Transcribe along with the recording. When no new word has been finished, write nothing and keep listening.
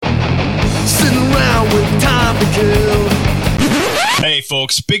around with time to kill. Hey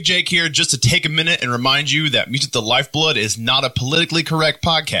folks, Big Jake here just to take a minute and remind you that Music the Lifeblood is not a politically correct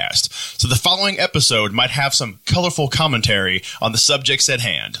podcast, so the following episode might have some colorful commentary on the subjects at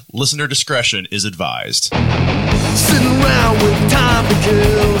hand. Listener discretion is advised. Sitting around with time to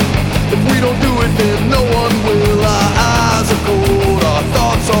kill. If we don't do it, then no one will. Our eyes are cold, our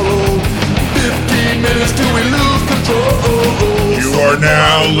thoughts are old. 15 minutes till we lose control. You are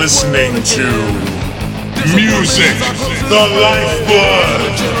now listening to Music the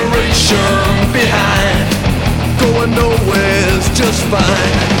Lifeblood. Generation behind, going nowhere's just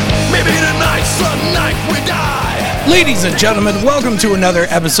fine. Maybe tonight's the night we die. Ladies and gentlemen, welcome to another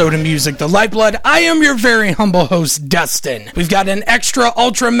episode of Music the Lifeblood. I am your very humble host, Dustin. We've got an extra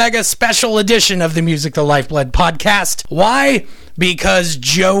ultra mega special edition of the Music the Lifeblood podcast. Why? Because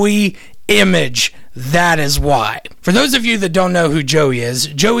Joey Image. That is why. For those of you that don't know who Joey is,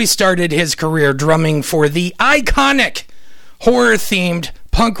 Joey started his career drumming for the iconic horror-themed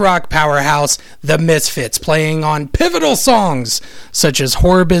punk rock powerhouse, The Misfits, playing on pivotal songs such as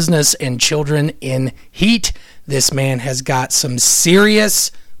Horror Business and Children in Heat. This man has got some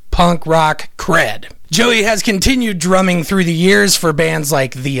serious punk rock cred. Joey has continued drumming through the years for bands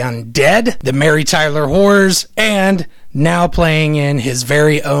like The Undead, the Mary Tyler Horrors, and now playing in his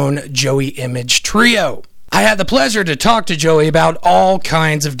very own Joey Image Trio. I had the pleasure to talk to Joey about all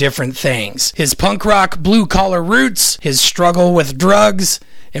kinds of different things. His punk rock blue-collar roots, his struggle with drugs,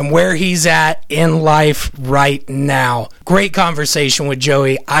 and where he's at in life right now. Great conversation with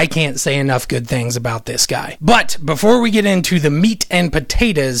Joey. I can't say enough good things about this guy. But before we get into the meat and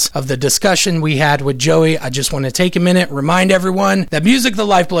potatoes of the discussion we had with Joey, I just want to take a minute, remind everyone that Music the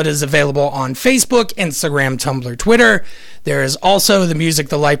Lifeblood is available on Facebook, Instagram, Tumblr, Twitter. There is also the Music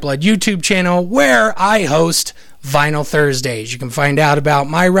the Lifeblood YouTube channel where I host Vinyl Thursdays. You can find out about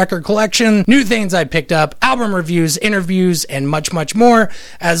my record collection, new things I picked up, album reviews, interviews, and much, much more,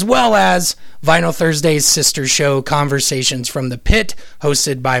 as well as Vinyl Thursdays' sister show, Conversations from the Pit,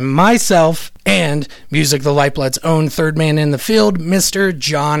 hosted by myself and Music the Lifeblood's own third man in the field, Mr.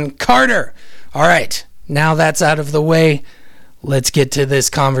 John Carter. All right, now that's out of the way, let's get to this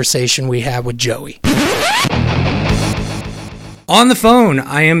conversation we had with Joey. On the phone,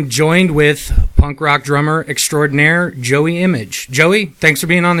 I am joined with punk rock drummer extraordinaire, Joey Image. Joey, thanks for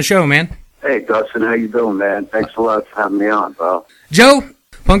being on the show, man. Hey, Dustin, how you doing, man? Thanks a lot for having me on, bro. Joe,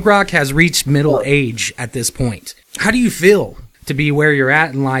 punk rock has reached middle age at this point. How do you feel to be where you're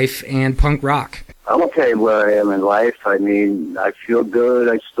at in life and punk rock? I'm okay where I am in life. I mean, I feel good.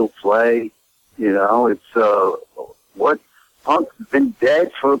 I still play. You know, it's, punk's been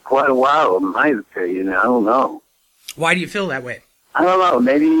dead for quite a while, in my opinion. I don't know. Why do you feel that way? I don't know.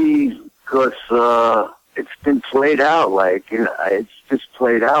 Maybe because it's been played out. Like, you know, it's just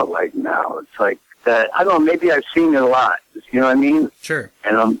played out like now. It's like that. I don't know. Maybe I've seen it a lot. You know what I mean? Sure.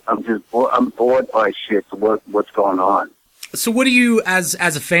 And I'm bored by shit. What's going on? So, what do you, as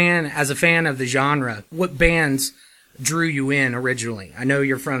a fan of the genre, what bands drew you in originally? I know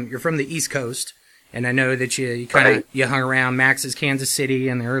you're from the East Coast, and I know that you kind of you hung around Max's Kansas City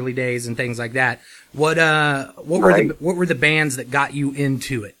in the early days and things like that. What were the bands that got you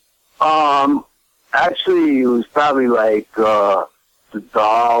into it? Actually, it was probably like the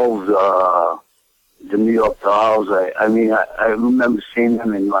Dolls, the New York Dolls. I remember seeing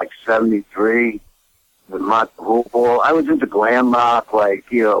them in like '73 with Mark Hoopball. I was into glam rock, like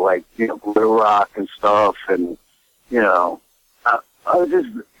glitter rock and stuff, and I was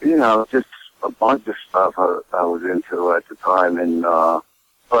just a bunch of stuff I was into at the time, and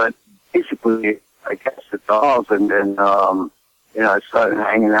but basically, I guess the Dolls, and then I started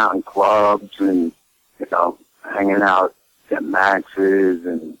hanging out in clubs and hanging out at Max's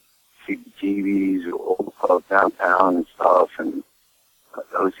and CBGB's, old club downtown and stuff, and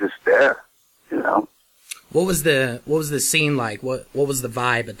I was just there, What was the scene like? What was the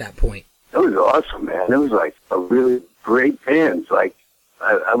vibe at that point? It was awesome, man. It was like a really great bands. Like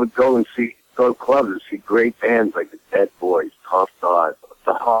I would go to clubs and see great bands like the Dead Boys, Tough Dog,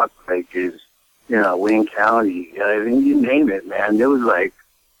 the Heartbreakers, Wayne County. I mean, you name it, man. There was like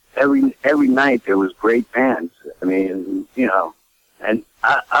every night there was great bands. I mean, and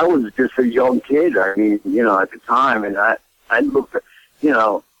I was just a young kid. I mean, at the time, and I looked at, it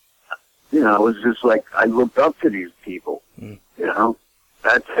was just like I looked up to these people. When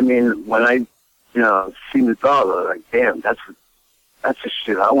I seen the Dolls, I was like, damn, that's the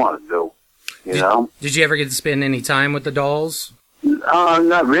shit I want to do. Did you ever get to spend any time with the Dolls?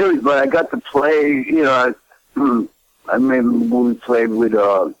 Not really, but I got to play. I remember when we played with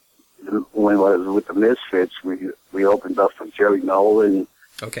when I was with the Misfits. We opened up for Jerry Nolan.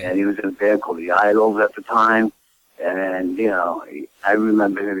 Okay. And he was in a band called The Idols at the time. And, you know, I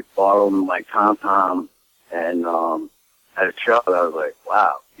remember him borrowing my tom-tom and at a show, I was like,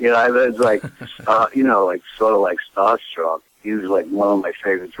 wow. You know, I was like, you know, like sort of like starstruck. He was like one of my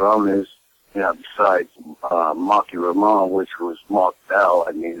favorite drummers, you know, besides Marky Ramone, which was Mark Bell.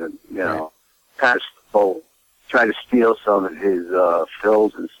 I mean, you know, kind of stole, try to steal some of his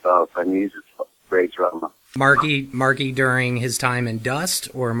fills and stuff. I mean, he's a great drummer. Marky during his time in Dust,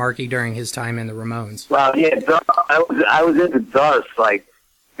 or Marky during his time in the Ramones? Well, yeah, I was into Dust like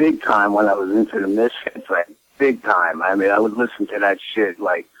big time when I was into the Misfits, like big time. I mean, I would listen to that shit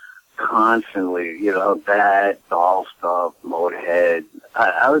like constantly. You know, that Doll stuff, Motorhead.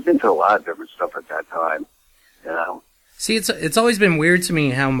 I was into a lot of different stuff at that time. You know. See, it's always been weird to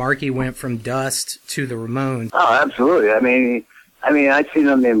me how Marky went from Dust to the Ramones. Oh, absolutely. I mean, I've seen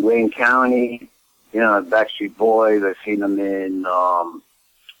them in Wayne County. You know, Backstreet Boys. I've seen them in the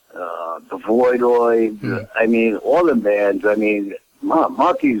Voidoids. I mean, all the bands. I mean,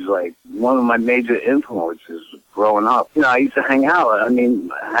 Marky's like one of my major influences growing up. You know, I used to hang out. I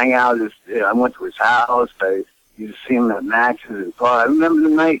mean, I went to his house. I used to see him at Max's. And I remember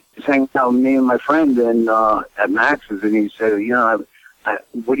the night just hanging out with me and my friend at Max's, and he said, you know,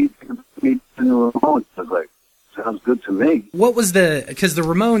 what do you think of me in the Ramones? I was like, sounds good to me. What was because the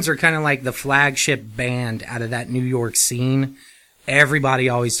Ramones are kind of like the flagship band out of that New York scene. Everybody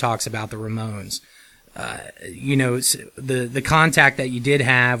always talks about the Ramones. You know, the contact that you did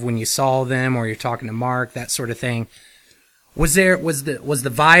have when you saw them, or you're talking to Mark, that sort of thing. Was the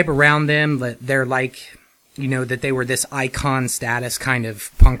vibe around them that they're like, you know, that they were this icon status kind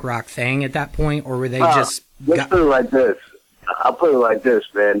of punk rock thing at that point, or were they just? Let's put it like this. I'll put it like this,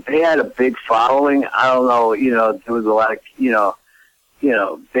 man. They had a big following. I don't know, you know, there was a lot of, you know,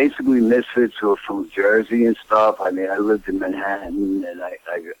 basically misfits who were from Jersey and stuff. I mean, I lived in Manhattan, and I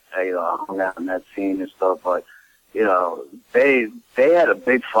hung out in that scene and stuff. But, you know, they had a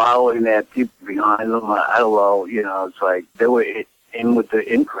big following. They had people behind them. I don't know, you know, it's like they were in with the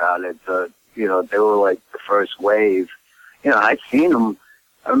in crowd. You know, they were like the first wave. You know, I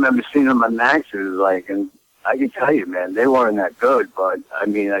remember seeing them at Max's, like, and I can tell you, man, they weren't that good, but, I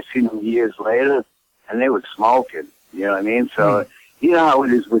mean, I seen them years later, and they were smoking, you know what I mean? So, you know how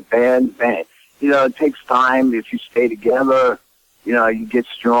it is with bands, you know, it takes time. If you stay together, you know, you get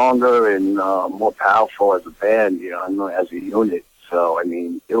stronger and more powerful as a band, you know, as a unit. So, I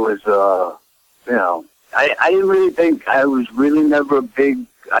mean, it was, you know, I didn't really think, I was really never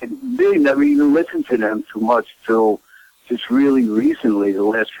I really never even listened to them too much till just really recently, the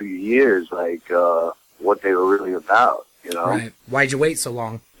last few years, like, what they were really about, you know? Right. Why'd you wait so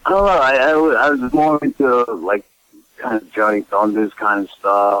long? I don't know. I was more into, like, kind of Johnny Thunders kind of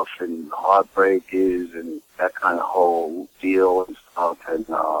stuff and Heartbreakers and that kind of whole deal and stuff. And,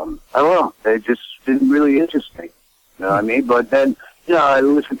 I don't know. They just didn't really interest me. You know what I mean? But then, you know, I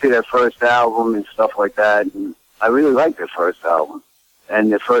listened to their first album and stuff like that, and I really liked their first album. And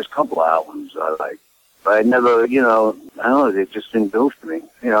their first couple albums I liked. But I never, you know, I don't know, they just didn't do for me.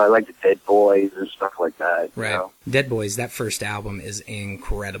 You know, I like the Dead Boys and stuff like that. Right. You know? Dead Boys, that first album is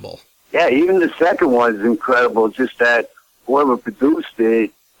incredible. Yeah, even the second one is incredible. Just that whoever produced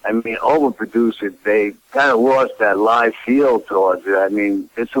it, I mean, overproduced it, they kind of lost that live feel towards it. I mean,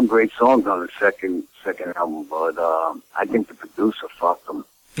 there's some great songs on the second album, but I think the producer fucked them.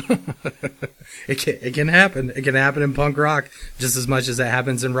 It can happen. It can happen in punk rock just as much as it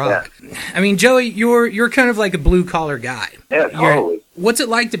happens in rock. Yeah. I mean, Joey, you're kind of like a blue collar guy. Yeah, totally. What's it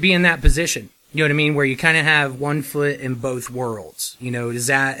like to be in that position? You know what I mean, where you kind of have one foot in both worlds. You know, it's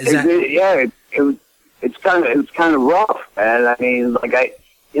kind of rough, man. I mean, like I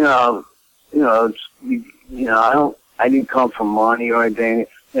didn't come from money or anything.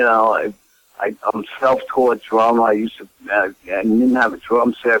 You know, I'm self-taught drummer. I didn't have a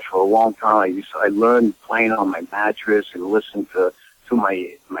drum set for a long time. I learned playing on my mattress and listened to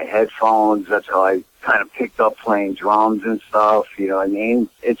my headphones. That's how I kind of picked up playing drums and stuff. You know what I mean?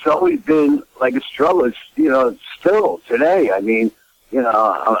 It's always been like a struggle. It's, you know, still today. I mean, you know,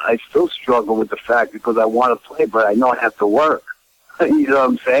 I still struggle with the fact because I want to play, but I know I have to work. You know what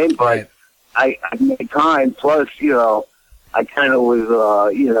I'm saying? But I made time. Plus, you know, I kind of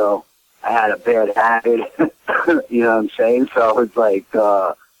was, you know, I had a bad habit, you know what I'm saying? So it's like, you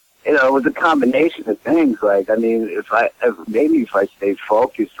know, it was a combination of things. Like, I mean, if I stayed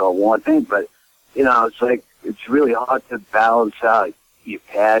focused on one thing, but, you know, it's like, it's really hard to balance out your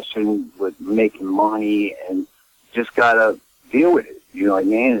passion with making money and just gotta deal with it, you know what I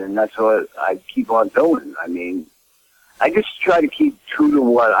mean? And that's what I keep on doing. I mean, I just try to keep true to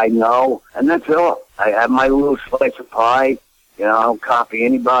what I know, and that's all. I have my little slice of pie. You know, I don't copy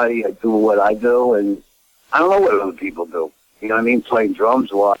anybody. I do what I do, and I don't know what other people do. You know what I mean? Playing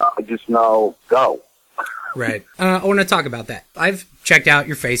drums, well, I just know go. Right. I want to talk about that. I've checked out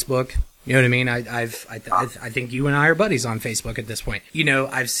your Facebook. You know what I mean? I think you and I are buddies on Facebook at this point. You know,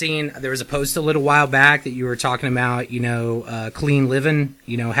 I've seen there was a post a little while back that you were talking about, you know, clean living,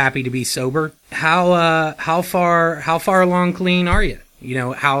 you know, happy to be sober. How far along clean are you? You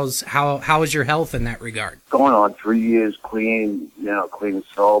know, how is your health in that regard? Going on 3 years clean, you know, clean and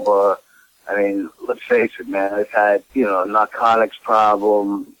sober. I mean, let's face it, man. I've had, you know, a narcotics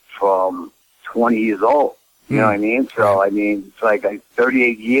problem from 20 years old. You know what I mean? So, I mean, it's like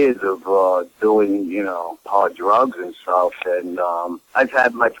 38 years of doing, you know, hard drugs and stuff. And I've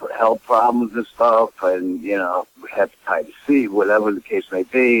had my health problems and stuff, and, you know, hepatitis C, whatever the case may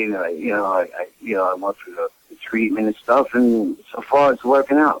be. And I went through the treatment and stuff, and so far it's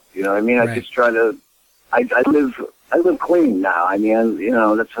working out. You know what I mean? Right. I just try to, I live clean now. I mean, you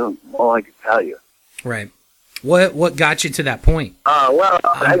know, that's all I can tell you. Right. What got you to that point? Well,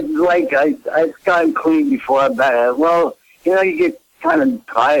 I've gotten clean before. Well, you know, you get kind of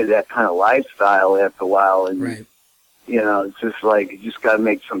tired of that kind of lifestyle after a while, and right. You know, it's just like you just got to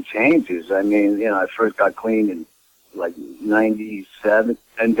make some changes. I mean, you know, I first got clean in like '97,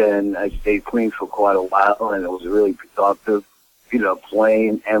 and then I stayed clean for quite a while, and it was really productive. You know,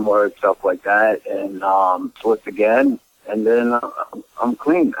 playing N-word, stuff like that, and slipped again, and then I'm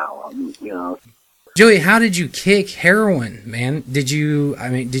clean now. You know. Joey, how did you kick heroin, man? Did you go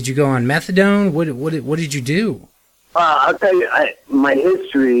on methadone? What did you do? I'll tell you, my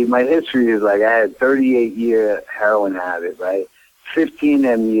history is like I had 38-year heroin habit, right? 15 of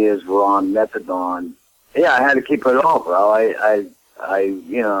them years were on methadone. Yeah, I had to keep it off, bro. I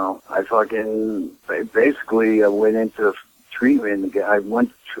fucking basically went into treatment. I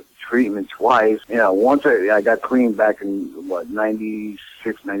went to treatment twice. You know, once I got clean back in,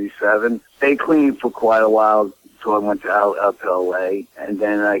 96, 97. Stayed clean for quite a while until I went out to L.A. And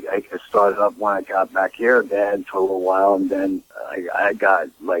then I started up when I got back here again for a little while. And then I got,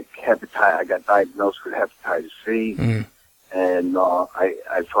 like, I got diagnosed with hepatitis C. Mm. And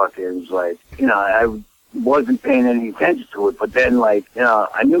I fucking was like, you know, I wasn't paying any attention to it. But then, like, you know,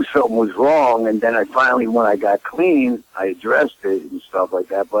 I knew something was wrong. And then I finally, when I got clean, I addressed it and stuff like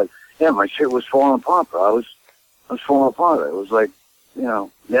that. But, yeah, my shit was falling apart, bro. I was falling apart. It was like, you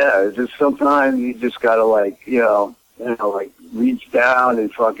know, yeah, it's just sometimes you just gotta, like, you know, like, reach down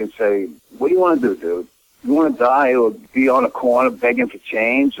and fucking say, what do you want to do, dude? You want to die or be on a corner begging for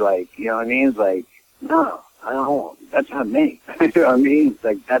change? Like, you know what I mean? It's like, no, I don't. That's not me. You know what I mean? It's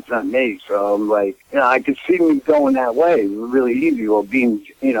like, that's not me. So I'm like, you know, I could see me going that way really easy, or being,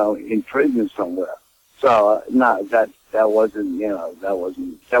 you know, in prison somewhere. So, no, that wasn't, you know, that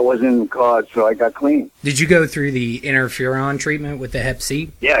wasn't in the cards, so I got clean. Did you go through the interferon treatment with the Hep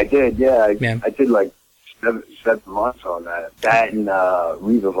C? Yeah, I did, yeah. I did like 7 months on that. That and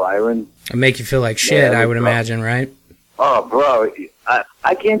Ribavirin. It'd make you feel like shit, I would imagine, right? Oh, bro,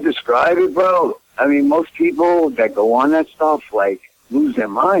 I can't describe it, bro. I mean, most people that go on that stuff, like, lose their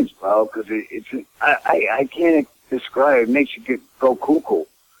minds, bro, because I can't describe it. It makes you go cuckoo.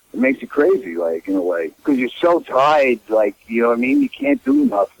 It makes you crazy, like, in a way. Because you're so tired, like, you know what I mean? You can't do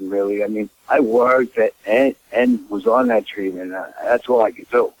nothing, really. I mean, I worked and was on that treatment. That's all I could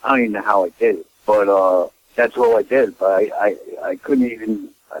do. I don't even know how I did it. But that's all I did. But I couldn't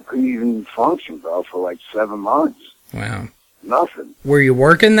even function, bro, for like 7 months. Wow. Nothing. Were you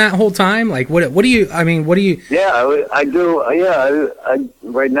working that whole time? Like, what do you... Yeah, I do. Yeah,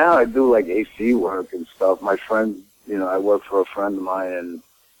 right now I do, like, AC work and stuff. My friend, you know, I work for a friend of mine, and...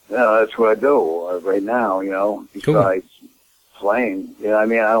 Yeah, that's what I do right now, you know, besides playing. You know, I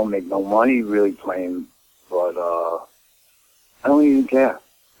mean, I don't make no money really playing, but I don't even care.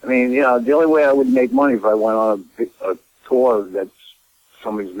 I mean, you know, the only way I would make money if I went on a tour that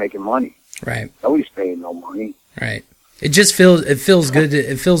somebody's making money. Right. Nobody's paying no money. Right. It feels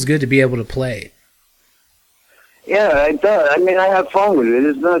good to be able to play. Yeah, it does. I mean, I have fun with it.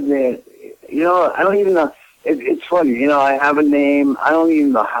 It's not, you know, I don't even know. It's funny, you know, I have a name. I don't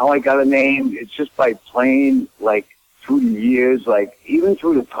even know how I got a name. It's just by playing, like, through the years, like, even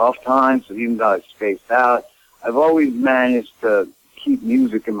through the tough times, even though I spaced out, I've always managed to keep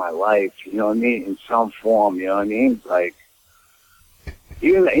music in my life, you know what I mean, in some form, you know what I mean? Like,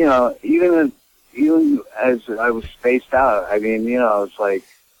 even as I was spaced out, I mean, you know, it's like,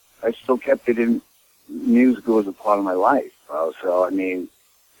 I still kept it in, music was a part of my life, bro. So, I mean,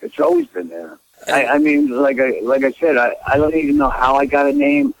 it's always been there. I mean, like I said, I don't even know how I got a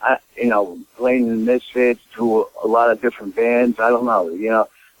name. You know, playing in Misfits to a lot of different bands. I don't know. You know,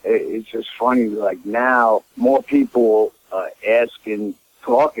 it's just funny. Like now, more people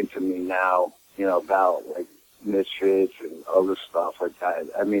talking to me now, you know, about like Misfits and other stuff like that.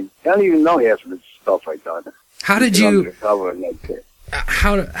 I mean, I don't even know half of the stuff I done. How did you?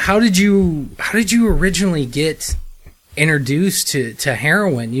 How did you originally get introduced to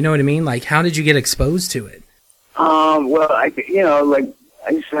heroin? You know what I mean? Like, how did you get exposed to it? Well, I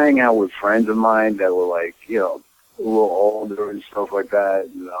used to hang out with friends of mine that were like, you know, a little older and stuff like that.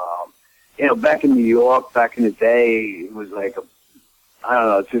 And, you know, back in New York, back in the day, it was like I don't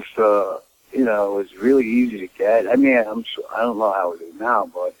know, just you know, it was really easy to get. I mean, I don't know how it is now,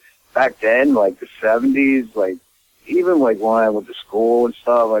 but back then, like the 70s, like even like when I went to school and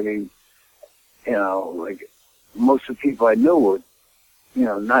stuff, I mean, you know, like most of the people I knew were, you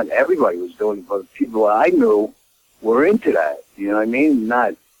know, not everybody was doing it, but people I knew were into that. You know what I mean?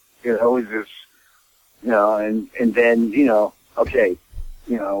 Not, you know, it was just, you know, and then, you know, okay,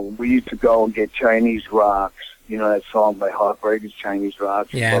 you know, we used to go and get Chinese rocks. You know that song by Heartbreakers, Chinese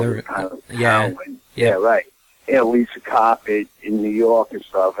Rocks? Yeah, yeah, right. Yeah, we used to cop it in New York and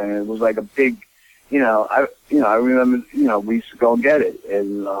stuff, and it was like a big, you know, I remember, you know, we used to go and get it,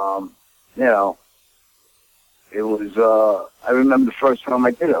 and, you know, it was, I remember the first time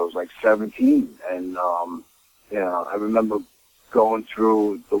I did it, I was like 17, and, you know, I remember going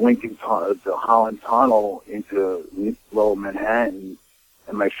through the Holland Tunnel into Lower Manhattan,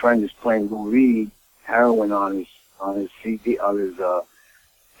 and my friend is playing Lou Reed, heroin on his CD, on his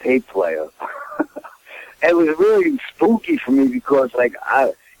tape player. It was really spooky for me because, like,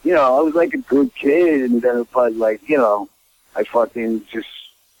 I was like a good kid, and then but like, you know, I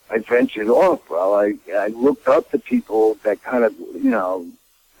ventured off, bro. I looked up to people that kind of, you know,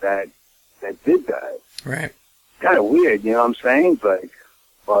 that did that. Right. Kind of weird, you know what I'm saying? But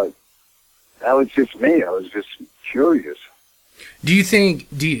that was just me. I was just curious. Do you think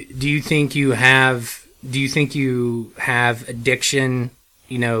you have addiction,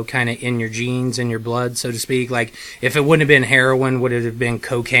 you know, kind of in your genes, in your blood, so to speak? Like, if it wouldn't have been heroin, would it have been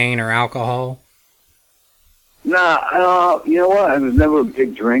cocaine or alcohol? Nah, you know what? I was never a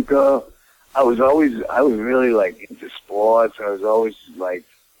big drinker. I was really like into sports. I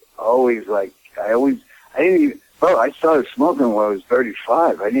started smoking when I was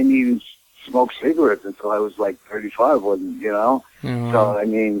 35. I didn't even smoke cigarettes until I was like 35, wasn't, you know? Mm-hmm. So, I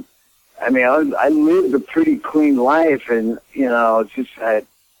mean, I lived a pretty clean life, and, you know, it's just that,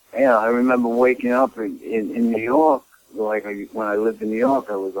 you know, I remember waking up in New York, like when I lived in New York,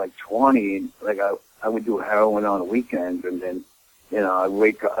 I was like 20, and like I would do heroin on the weekends, and then, you know, I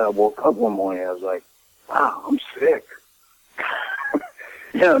woke up one morning, I was like, wow, I'm sick.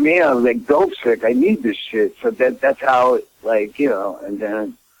 You know what I mean? I was like dope sick. I need this shit. So that's how it, like, you know, and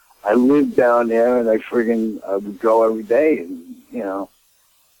then I lived down there, and I would go every day, and, you know,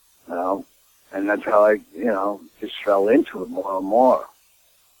 and that's how I, you know, just fell into it more and more.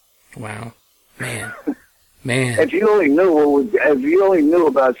 Wow. Man. If you only knew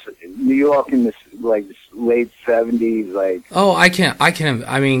about New York in this, like, late 70s, like... Oh, I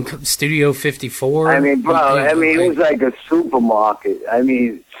mean, Studio 54. I mean, bro, it was like a supermarket. I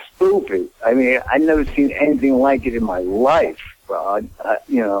mean, stupid. I mean, I've never seen anything like it in my life, bro.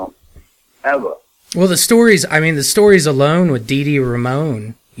 You know, ever. Well, the stories alone with Dee Dee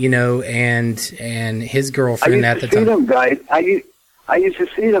Ramone, you know, and his girlfriend at the time. I used to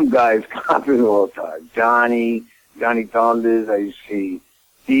see them guys copping all the time. Johnny Thunders. I used to see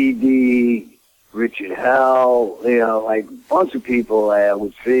Dee Dee, Richard Hell, you know, like a bunch of people I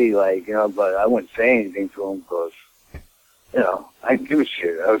would see, like, you know, but I wouldn't say anything to them because, you know, I didn't give a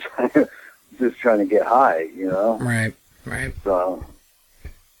shit. I was just trying to get high, you know? Right. So.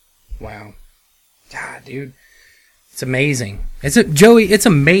 Wow. God, dude. It's amazing. Joey, it's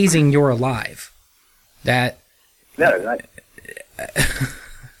amazing you're alive. That. No,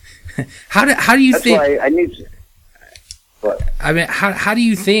 how do you think? That's why I need to. What? I mean, how do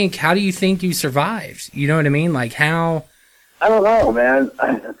you think you survived? You know what I mean? Like, how? I don't know, man.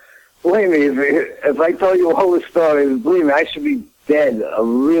 Believe me, if I tell you all the story, believe me, I should be dead a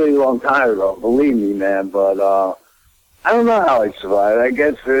really long time ago. Believe me, man. But I don't know how I survived. I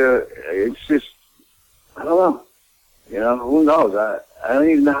guess it's just, I don't know. You know, who knows? I don't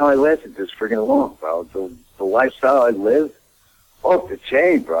even know how I lasted this freaking long, bro. The lifestyle I lived, off the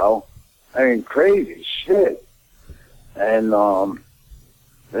chain, bro. I mean, crazy shit. And, you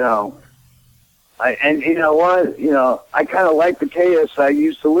know, and you know what? You know, I kind of like the chaos I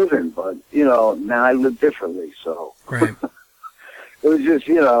used to live in, but, you know, now I live differently, so. Right. It was just,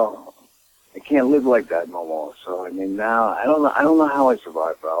 you know, I can't live like that no more. So, I mean, now, I don't know how I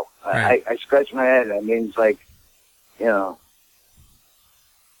survived, bro. Right. I scratch my head. I mean, it's like, you know,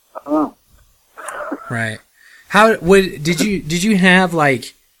 I don't know. Right. Did you have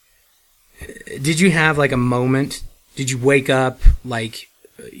like a moment? Did you wake up like,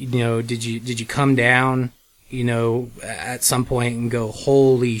 did you come down, at some point and go,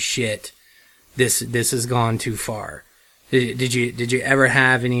 holy shit, this has gone too far? Did you ever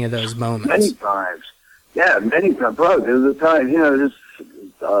have any of those moments? Many times. Yeah, many times. Bro, there was a time,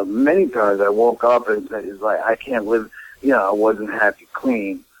 many times I woke up and it's like, I can't live, I wasn't happy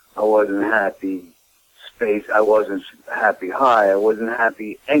clean. I wasn't happy space. I wasn't happy high. I wasn't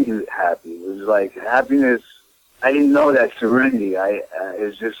happy any happy. It was like happiness. I didn't know that serenity. It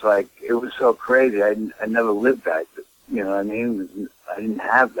was just like, it was so crazy. I never lived that. You know what I mean? I didn't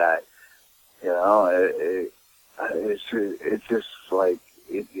have that. It's just like,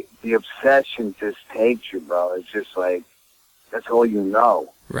 the obsession just takes you, bro. It's just like, that's all you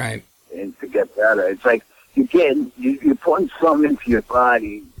know. Right. And to get better. It's like, you're putting something into your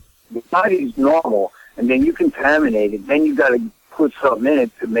body. Your body's normal, and then you contaminate it. Then you got to put something in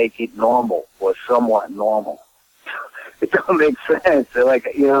it to make it normal or somewhat normal. It don't make sense. So like,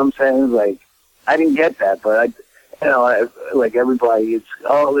 you know what I'm saying? Like, I didn't get that, but like everybody,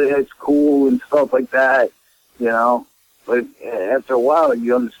 it's cool and stuff like that, But after a while,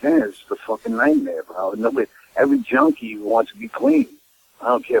 you understand it's the fucking nightmare, bro. Every junkie wants to be clean. I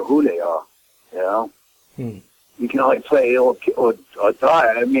don't care who they are, You can only play or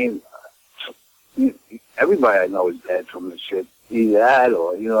die. I mean, everybody I know is dead from the shit. Either that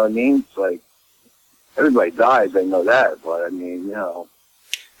or, you know what I mean? It's like, everybody dies, I know that, but I mean,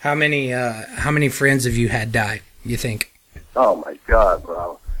 How many friends have you had die, you think? Oh my God,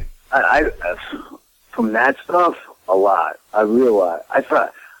 bro. I from that stuff, a lot. A real lot.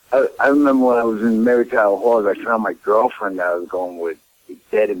 I remember when I was in Marytown Halls, I found my girlfriend that I was going with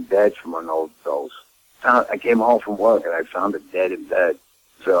dead in bed from an overdose. I came home from work and I found her dead in bed.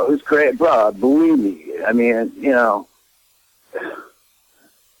 So it was great, bro. Believe me. I mean,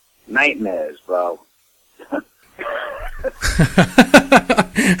 nightmares, bro.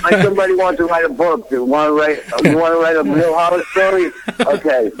 Like somebody wants to write a book. You want to write a real horror story?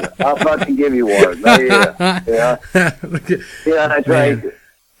 Okay, I'll fucking give you one. Right here. It's like,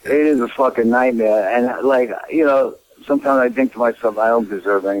 it is a fucking nightmare. And like, sometimes I think to myself, I don't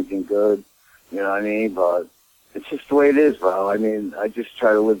deserve anything good. You know what I mean? But it's just the way it is, bro. I mean, I just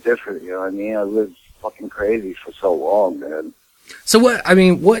try to live different. You know what I mean? I lived fucking crazy for so long, man. So what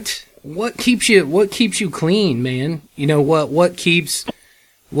keeps you clean, man? What keeps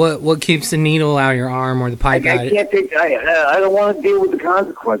the needle out of your arm or the pipe out? I don't want to deal with the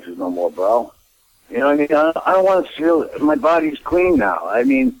consequences no more, bro. You know what I mean? I don't want to feel my body's clean now. I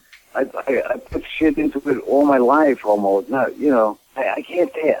mean, I put shit into it all my life almost. Not, I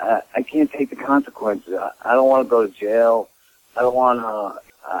can't take the consequences. I don't want to go to jail. I don't want to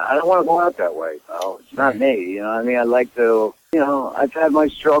go out that way, bro. It's not me. You know what I mean? I like to. I've had my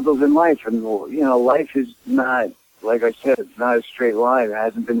struggles in life, and, life is not, like I said, it's not a straight line. It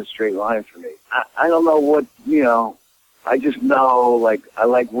hasn't been a straight line for me. I don't know what, I just know, like, I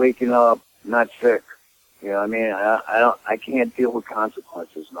like waking up not sick. You know what I mean? I can't deal with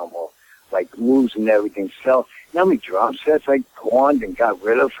consequences no more. Like, losing everything. So, how many drum sets I pawned and got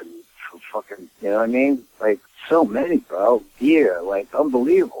rid of for fucking, you know what I mean? Like, so many, bro. Here, like,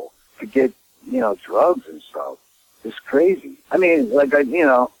 unbelievable. To get, drugs and stuff. It's crazy. I mean, I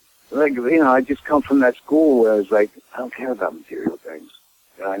just come from that school where it's like, I don't care about material things.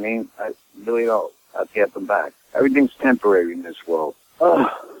 You know what I mean? I really don't. I'll get them back. Everything's temporary in this world.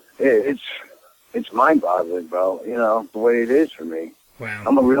 It's mind-boggling, bro. The way it is for me. Wow.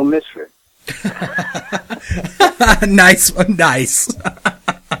 I'm a real misfit. Nice one, nice.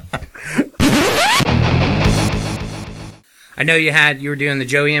 I know you were doing the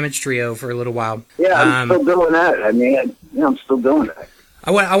Joey Image Trio for a little while. Yeah, I'm still doing that. I mean, I'm still doing that.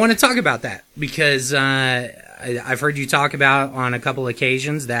 I want to talk about that because I've heard you talk about on a couple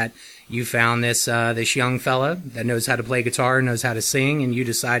occasions that you found this young fella that knows how to play guitar, knows how to sing, and you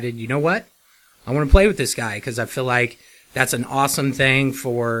decided, you know what? I want to play with this guy because I feel like that's an awesome thing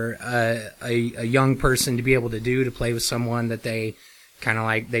for a young person to be able to do, to play with someone that they kind of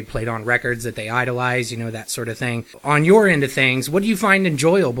like they played on records that they idolize, that sort of thing. On your end of things, what do you find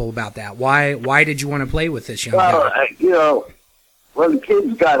enjoyable about that? Why did you want to play with this young guy? Well, the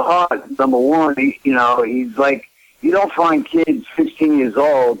kid's got heart, number one. He's like, you don't find kids 16 years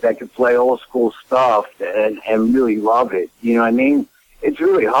old that can play old school stuff and really love it. You know what I mean? It's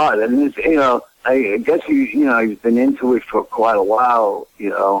really hard. And it's, I guess he's been into it for quite a while,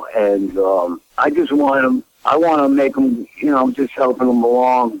 and I just want him. I want to make him, just helping him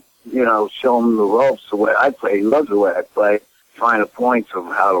along, show him the ropes the way I play. He loves the way I play, find the points of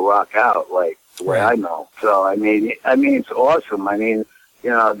how to rock out. Like, the way Right. I know. So, I mean, it's awesome. I mean, you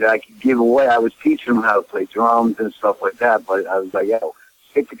know, that I could give away. I was teaching him how to play drums and stuff like that, but I was like, yo,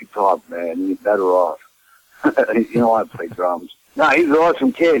 stick the guitar, man. You're better off. You don't want to play drums. No, he's an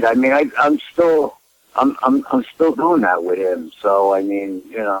awesome kid. I mean, I'm still doing that with him. So, I mean,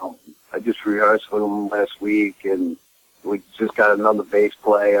 you know, I just rehearsed with him last week, and we just got another bass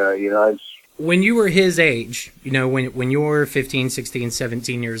player. You know, it's, When you were his age, you know, when you were 15, 16,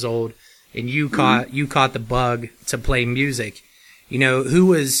 17 years old, and you caught the bug to play music, you know, who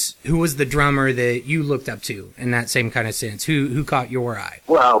was the drummer that you looked up to in that same kind of sense? Who caught your eye?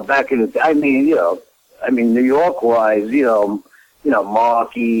 well, back in the, I mean, you know, New York wise, you know,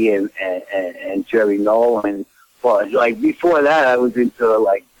 Marky and Jerry Nolan. But like before that, I was into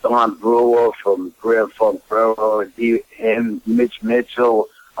like Don Brewer from Grand Funk Railroad, and Mitch Mitchell.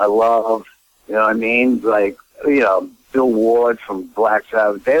 I love, you know what I mean? Like, you know, Bill Ward from Black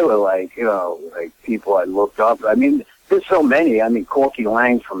Sabbath. They were like, you know, like people I looked up. I mean, there's so many. I mean, Corky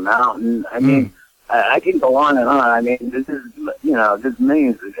Lang from Mountain. I mean, I can go on and on. I mean, this is, you know, there's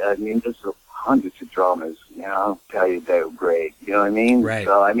millions. I mean, there's hundreds of drummers. You know, tell you they were great. You know what I mean? Right.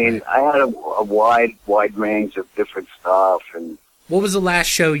 So I mean, Right. I had a wide range of different stuff, and What was the last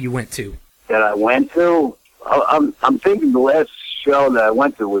show you went to? that I went to. I'm thinking the last show that I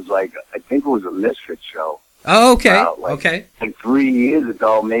went to was like, I think it was a Misfits show. Oh, okay, Like 3 years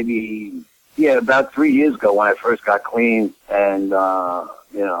ago, maybe. Yeah, about 3 years ago when I first got clean, and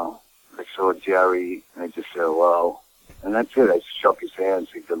you know, I saw Jerry, and I just said hello, and that's it. I shook his hand,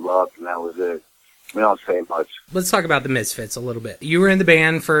 said good luck, and that was it. We don't say much. Let's talk about the Misfits a little bit. You were in the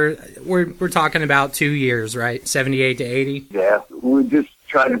band for, we're talking about 2 years, right? 78 to 80? Yeah, we were just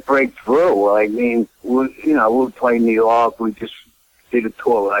trying to break through. I mean, we were playing New York. We just did a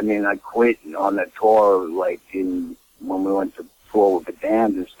tour. I mean, I quit on that tour, like, when we went to tour with the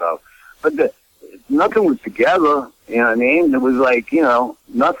band and stuff. But nothing was together, you know what I mean? It was like, you know,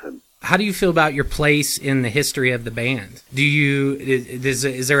 nothing. How do you feel about your place in the history of the band?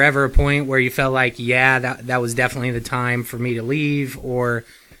 Is there ever a point where you felt like, yeah, that was definitely the time for me to leave, or,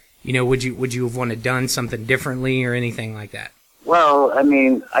 you know, would you have wanted done something differently or anything like that? Well, I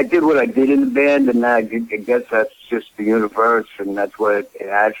mean, I did what I did in the band, and I guess that's just the universe, and that's what it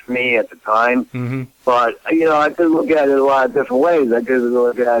had for me at the time. Mm-hmm. But, you know, I could look at it a lot of different ways. I could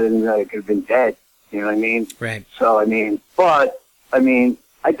look at it and I could have been dead, you know what I mean? Right. So, I mean,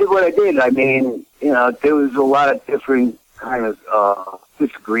 I did what I did. I mean, you know, there was a lot of different kind of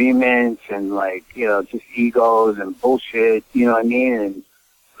disagreements and, like, you know, just egos and bullshit, you know what I mean? And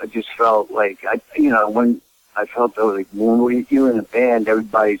I just felt like, when I felt that, like, when you're in a band,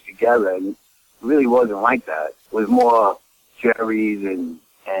 everybody's together, and it really wasn't like that. It was more Jerry's and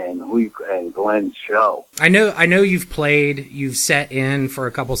Glenn's show. I know you've set in for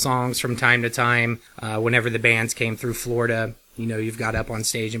a couple songs from time to time. Whenever the bands came through Florida, you know, you've got up on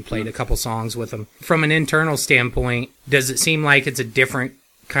stage and played a couple songs with them. From an internal standpoint, does it seem like it's a different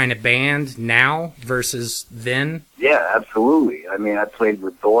kind of band now versus then? Yeah, absolutely. I mean, I played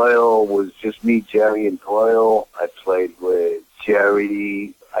with Doyle. It was just me, Jerry, and Doyle. I played with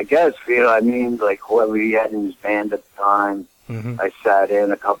Jerry. I guess, you know, I mean, like whoever he had in his band at the time. Mm-hmm. I sat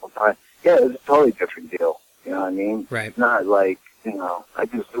in a couple times. Yeah, it was a totally different deal. You know what I mean? Right. It's not like, you know, I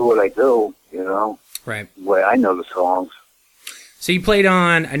just do what I do, you know? Right. The way I know the songs. So I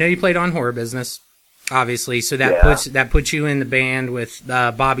know you played on Horror Business, obviously. So that puts you in the band with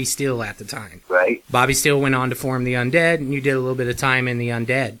Bobby Steele at the time. Right. Bobby Steele went on to form the Undead, and you did a little bit of time in the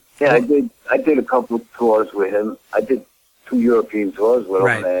Undead. Yeah, I did a couple of tours with him. I did 2 European tours with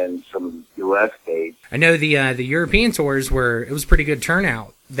him and some U.S. dates. I know the European tours it was pretty good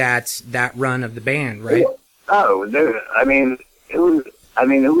turnout. That run of the band, right? Oh, it was awesome. I mean, I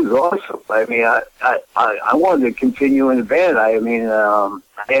wanted to continue in the band. I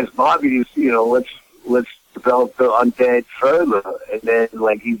asked Bobby to, you know, let's develop the Undead further, and then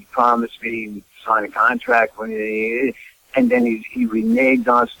like he promised me he'd sign a contract when and then he reneged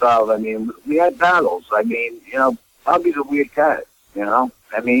on stuff. I mean, we had battles. I mean, you know, Bobby's a weird cat. You know,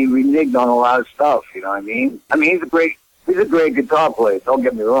 I mean, he reneged on a lot of stuff. You know what I mean? I mean, he's a great guitar player. Don't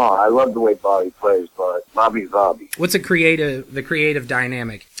get me wrong. I love the way Bobby plays, but Bobby's Bobby. What's the creative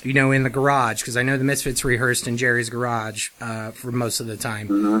dynamic, you know, in the garage? Because I know the Misfits rehearsed in Jerry's garage for most of the time.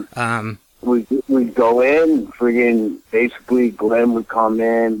 Mm-hmm. We'd go in, friggin' basically Glenn would come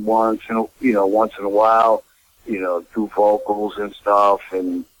in once in a while, you know, do vocals and stuff,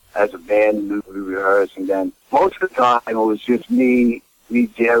 and as a band we rehearse, and then most of the time it was just me,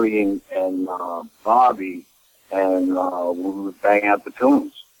 Jerry, and Bobby, and we would bang out the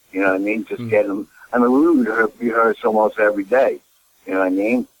tunes. You know what I mean? Just get them. I mean, we would rehearse almost every day. You know what I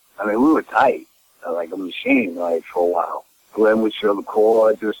mean? I mean, we were tight. like a machine, like, for a while. Glenn would show the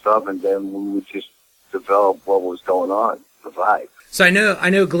chords and stuff, and then we would just develop what was going on, the vibe. So I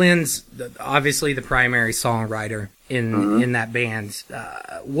know Glenn's obviously the primary songwriter in that band.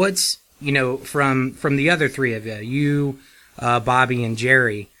 What's, you know, from the other three of you, Bobby and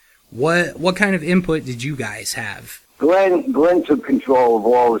Jerry, what kind of input did you guys have? Glenn took control of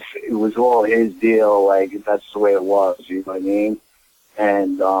all this. It was all his deal. Like, that's the way it was. You know what I mean?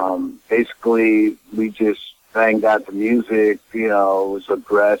 And basically, we just banged out the music. You know, it was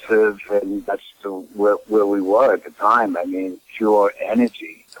aggressive, and that's where we were at the time. I mean, pure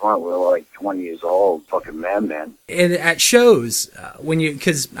energy. Come on, we were like 20 years old, fucking man. And at shows,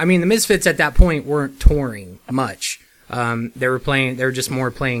 because I mean, the Misfits at that point weren't touring much. They were just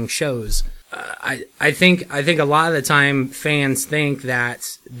more playing shows. I think a lot of the time fans think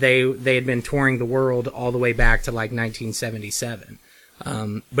that they had been touring the world all the way back to like 1977.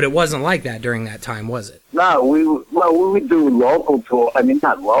 But it wasn't like that during that time, was it? No, we would do local tour. I mean,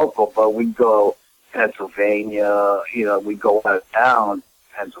 not local, but we'd go Pennsylvania. You know, we'd go out of town,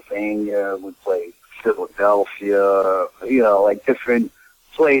 Pennsylvania. We'd play Philadelphia. You know, like different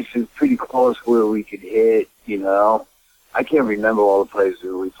places pretty close where we could hit. You know, I can't remember all the places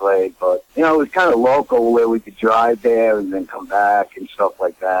we played, but you know, it was kind of local where we could drive there and then come back and stuff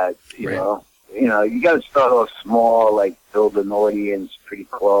like that. You know. You know, you got to start off small, like build an audience pretty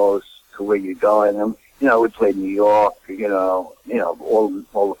close to where you're going. And, you know, we played New York, you know, all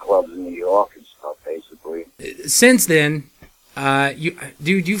the clubs in New York and stuff, basically. Since then,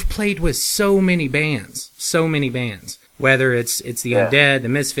 you've played with so many bands. Whether it's the Undead, the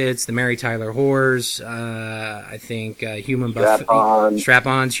Misfits, the Mary Tyler Whores, I think Human Buffet,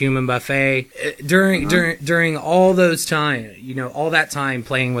 Strap-Ons, Human Buffet. During all those time, you know, all that time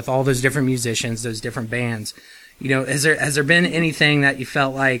playing with all those different musicians, those different bands, you know, has there been anything that you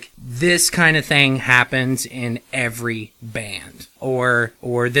felt like this kind of thing happens in every band, or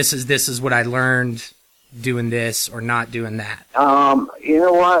this is what I learned doing this or not doing that? You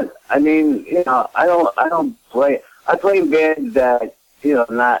know what? I mean, you know, I don't play. I play in bands that, you know,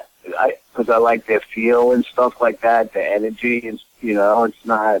 because I like their feel and stuff like that, the energy, and, you know, it's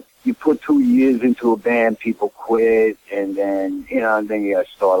not, you put 2 years into a band, people quit, and then, you know, and then you got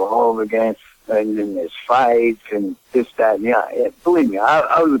to start all over again, and then there's fights, and this, that, and yeah, believe me,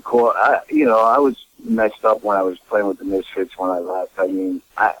 I was messed up when I was playing with the Misfits when I left. I mean,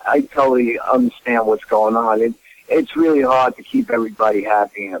 I totally understand what's going on. It's really hard to keep everybody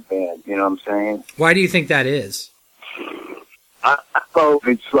happy in a band, you know what I'm saying? Why do you think that is? I hope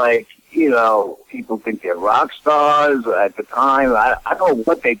it's like, you know, people think they're rock stars at the time. I don't know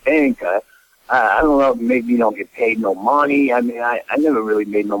what they think. I don't know, maybe you don't get paid no money. I mean, I never really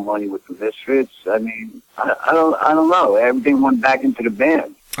made no money with the Misfits. I mean, I don't know. Everything went back into the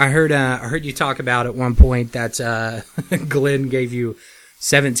band. I heard you talk about at one point that Glenn gave you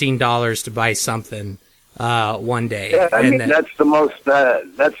 $17 to buy something one day. Yeah, I mean, that's the most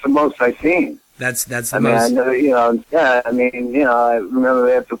I've seen. That's the most. I know, you know, yeah. I mean, you know, I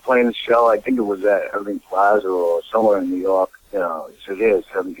remember after playing the show, I think it was at Irving Plaza or somewhere in New York. You know, he said, "Here's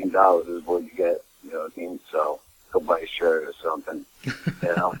 $17 is what you get." You know what I mean? So go buy a shirt or something.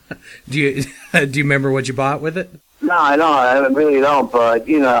 You know. Do you remember what you bought with it? No, I don't. I really don't. But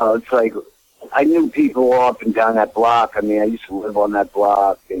you know, it's like I knew people up and down that block. I mean, I used to live on that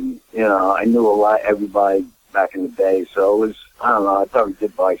block, and you know, I knew everybody back in the day. So it was. I don't know. I thought we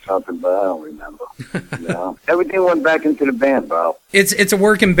did buy something, but I don't remember. You know? Everything went back into the band, bro. It's a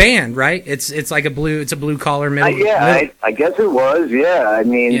working band, right? It's like a blue collar middle. I guess it was. Yeah, I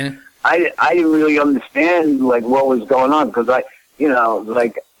mean, yeah. I didn't really understand like what was going on because I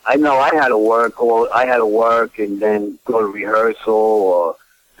know I had to work and then go to rehearsal or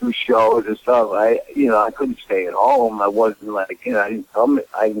do shows and stuff. I couldn't stay at home. I wasn't like, you know, I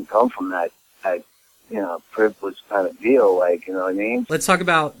didn't come from that you know, privileged kind of deal, like, you know what I mean? Let's talk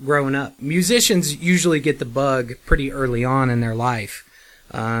about growing up. Musicians usually get the bug pretty early on in their life.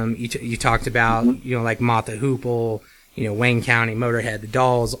 You talked about, you know, like Mott the Hoople, you know, Wayne County, Motorhead, the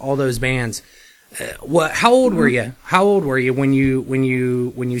Dolls, all those bands. How old were you? How old were you when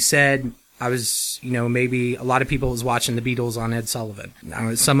you said, I was, you know, maybe a lot of people was watching the Beatles on Ed Sullivan,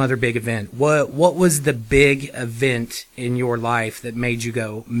 some other big event. What was the big event in your life that made you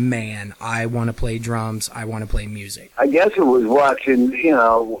go, man, I want to play drums, I want to play music? I guess it was watching, you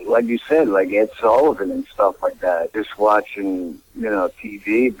know, like you said, like Ed Sullivan and stuff like that. Just watching, you know,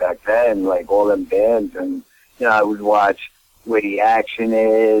 TV back then, like all them bands. And, you know, I would watch where the action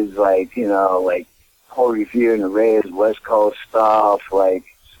is, like, you know, like Holy Fear and the Raiders, West Coast stuff, like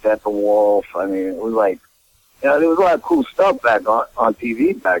Steppenwolf. I mean, it was like you know, there was a lot of cool stuff back on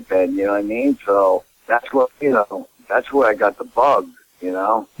TV back then, you know what I mean? So that's what, you know, that's where I got the bug, you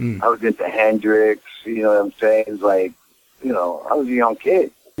know? I was into Hendrix, you know what I'm saying? It's like, you know, I was a young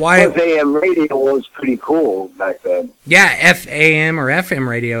kid. Why? Plus AM radio was pretty cool back then. Yeah, FAM or FM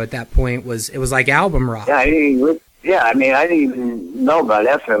radio at that point it was like album rock. Yeah, I didn't even know about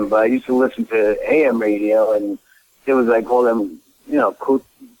FM, but I used to listen to AM radio, and there was like all them, you know, cool,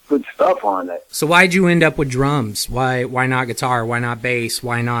 good stuff on it. So why'd you end up with drums? Why not guitar? Why not bass?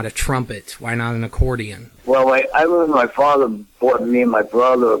 Why not a trumpet? Why not an accordion? Well, I remember my father bought me and my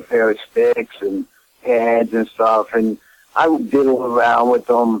brother a pair of sticks and pads and stuff, and I would diddle around with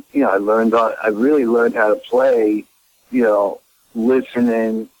them. You know, I really learned how to play, you know,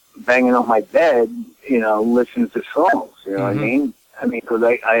 listening, banging on my bed, you know, listening to songs, you know what I mean? I mean, because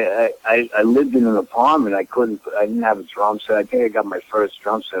I lived in an apartment. I didn't have a drum set. I think I got my first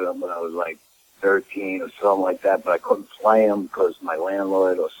drum set when I was like 13 or something like that, but I couldn't play them because my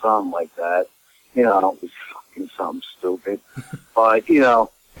landlord or something like that. You know, it was fucking something stupid. But, you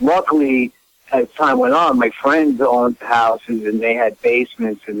know, luckily, as time went on, my friends owned houses and they had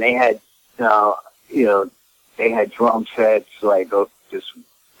basements and they had, you know, they had drum sets. Like this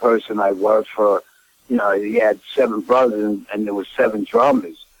person I worked for, you know, he had 7 brothers and there was 7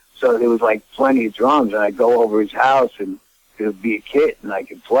 drummers. So there was like plenty of drums, and I'd go over his house and there would be a kit and I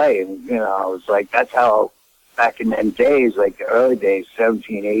could play. And, you know, I was like, that's how back in them days, like the early days,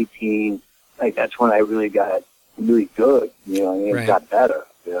 17, 18, like that's when I really got really good, you know, and it got better,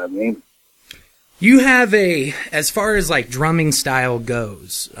 you know what I mean? You have as far as like drumming style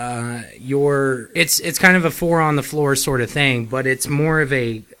goes, it's kind of a 4 on the floor sort of thing, but it's more of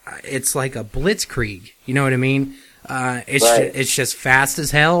it's like a blitzkrieg. You know what I mean? It's just fast as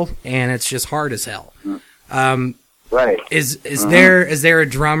hell and it's just hard as hell. Right. Is there a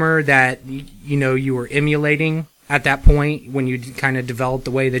drummer that you know you were emulating at that point when you kind of developed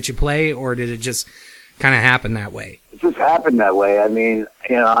the way that you play, or did it just kind of happen that way? It just happened that way. I mean,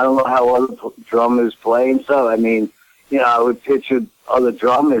 you know, I don't know how other drummers play and stuff. I mean, you know, I would picture other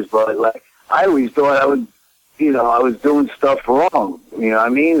drummers, but like I always thought I would, you know, I was doing stuff wrong. You know what I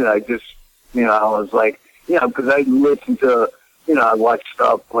mean? And I just, you know, I was like, you know, because I listened to, you know, I watched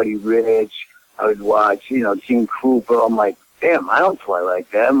stuff, Buddy Rich. I would watch, you know, Gene Krupa. I'm like, damn, I don't play like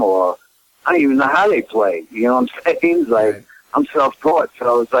them, or I don't even know how they play. You know what I'm saying? It's like, I'm self-taught,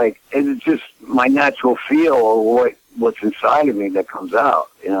 so it's like, it's just my natural feel or what's inside of me that comes out,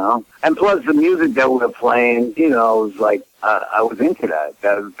 you know? And plus the music that we were playing, you know, was like, I was into that.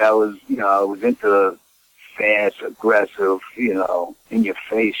 That was, you know, I was into fast, aggressive, you know,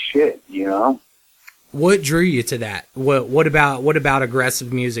 in-your-face shit, you know? What drew you to that? What about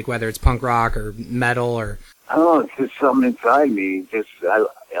aggressive music, whether it's punk rock or metal or? I don't know, it's just something inside me. Just, I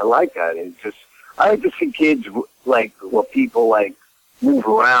like that. It's just, I like to see kids, like, well, people, like, move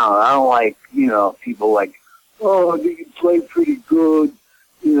around. I don't like, you know, people like, oh, you can play pretty good,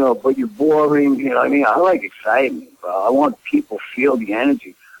 you know, but you're boring, you know what I mean? I like excitement, bro. I want people to feel the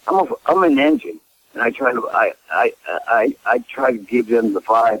energy. I'm an engine, and I try to give them the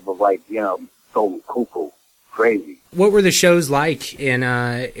vibe of, like, you know, going cuckoo, crazy. What were the shows like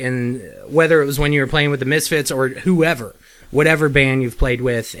in whether it was when you were playing with the Misfits or whatever band you've played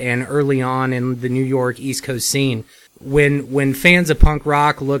with, and early on in the New York East Coast scene, when fans of punk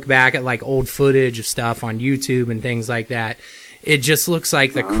rock look back at like old footage of stuff on YouTube and things like that, it just looks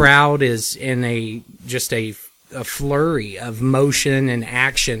like the crowd is in a flurry of motion and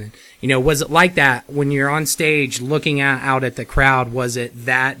action. You know, was it like that when you're on stage looking out at the crowd?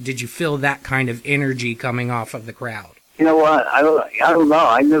 Did you feel that kind of energy coming off of the crowd? You know what? I don't know.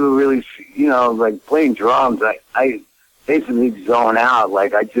 I never really, you know, like playing drums, I basically zone out.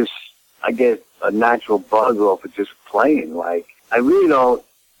 Like I get a natural buzz off of just playing. Like I really don't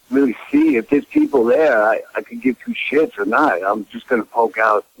really see if there's people there. I could give 2 shits or not. I'm just gonna poke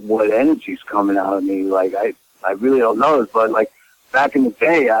out what energy's coming out of me. Like I really don't know. But like back in the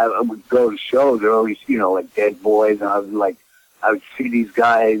day, I would go to shows. They're always, you know, like Dead Boys, and I would see these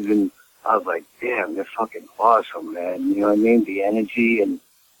guys, and I was like, damn, they're fucking awesome, man. You know what I mean? The energy and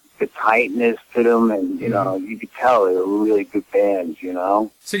the tightness to them, and you know, you could tell they were really good bands, you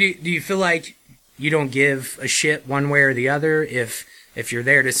know. So do you feel like you don't give a shit one way or the other if you're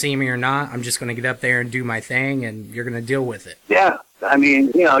there to see me or not? I'm just going to get up there and do my thing, and you're going to deal with it. Yeah, I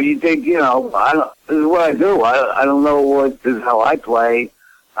mean, you know, you think, you know, this is what I do. I don't know this is how I play.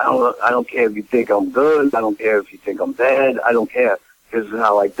 I don't care if you think I'm good. I don't care if you think I'm bad. I don't care. This is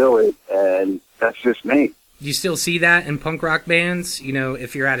how I do it, and that's just me. Do you still see that in punk rock bands? You know,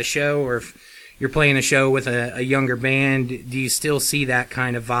 if you're at a show or if you're playing a show with a younger band, do you still see that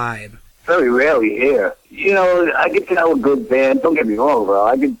kind of vibe? very rarely hear. You know, I could tell a good band. Don't get me wrong, bro.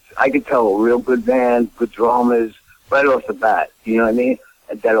 I could tell a real good band, good drummers, right off the bat. You know what I mean?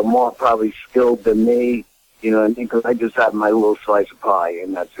 That are more probably skilled than me. You know what I mean? Because I just have my little slice of pie,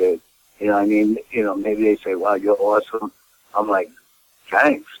 and that's it. You know what I mean? You know, maybe they say, "Wow, you're awesome." I'm like,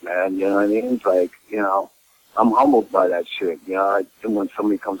 "Thanks, man." You know what I mean? It's like, you know, I'm humbled by that shit. You know, when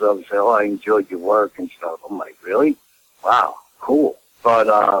somebody comes up and says, "Oh, I enjoyed your work and stuff," I'm like, "Really? Wow, cool." But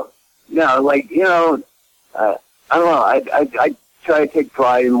you know, like, you know, I don't know. I try to take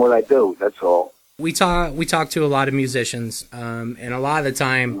pride in what I do. That's all. We talk to a lot of musicians, and a lot of the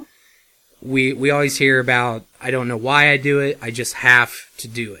time, we always hear about, I don't know why I do it. I just have to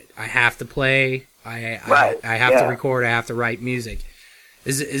do it. I have to play. I have to record. I have to write music.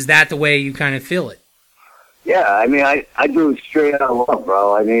 Is that the way you kind of feel it? Yeah, I mean, I do it straight out of love,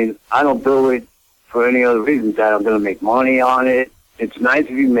 bro. I mean, I don't do it for any other reason that I'm going to make money on it. It's nice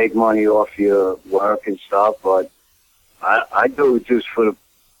if you make money off your work and stuff, but I do it just for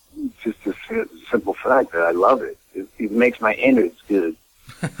the simple fact that I love it. It makes my innards good.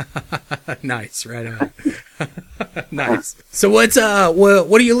 Nice, right on. Nice. So what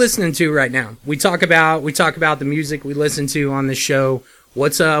are you listening to right now? We talk about the music we listen to on the show.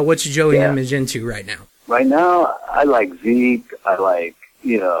 What's your Joey Image into right now? Right now, I like Zeke. I like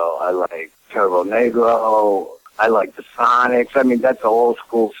Turbo Negro. I like the Sonics. I mean, that's old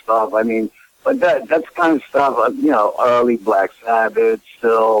school stuff. I mean, but that's kind of stuff, you know, early Black Sabbath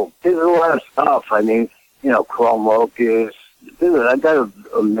still. There's a lot of stuff. I mean, you know, Chrome Locust. I got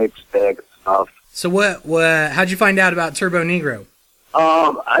a mixed bag of stuff. So how'd you find out about Turbo Negro?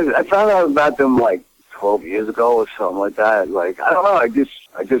 I found out about them like 12 years ago or something like that. Like, I don't know.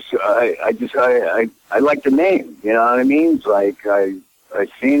 I like the name. You know what I mean? It's like I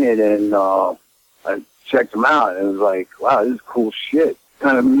seen it and I checked them out and it was like, wow, this is cool shit.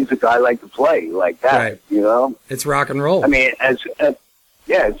 Kind of music I like to play like that. Right. You know? It's rock and roll. I mean, it's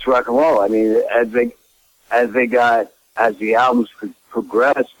rock and roll. I mean, as the albums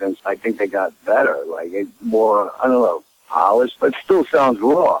progressed, and I think they got better. Like, it's more, I don't know, polished, but still sounds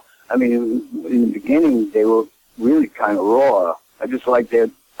raw. I mean, in the beginning, they were really kind of raw. I just like their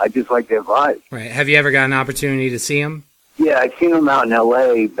vibe. Right. Have you ever got an opportunity to see them? Yeah, I seen them out in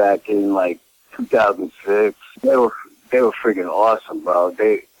L.A. back in like 2006. They were freaking awesome, bro.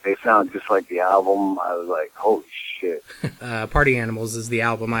 They sound just like the album. I was like, holy shit. Party Animals is the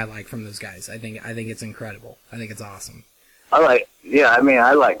album I like from those guys. I think it's incredible. I think it's awesome. I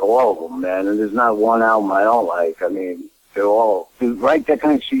like all of them, man. And there's not one album I don't like. I mean, they're all, right? That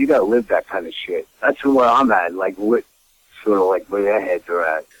kind of shit. You gotta live that kind of shit. That's where I'm at. Like, sort of like where their heads are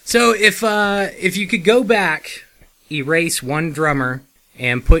at. So if you could go back, erase one drummer,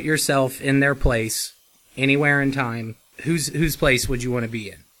 and put yourself in their place anywhere in time, whose place would you want to be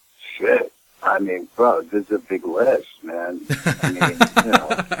in? Shit. I mean, bro, this is a big list, man. I mean, you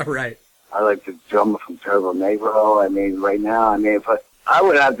know. Right. I like the drummer from Turbo Negro. I mean, right now, if I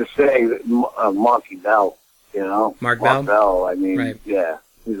would have to say Marky Bell, you know? Mark Bell? I mean, right. Yeah,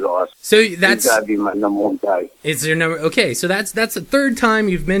 he's awesome. So he's got to be my number one guy. It's your number. Okay, so that's the third time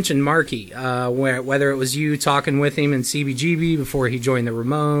you've mentioned Marky. Whether it was you talking with him in CBGB before he joined the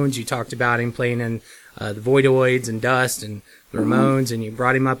Ramones, you talked about him playing in the Voidoids and Dust and the Ramones, and you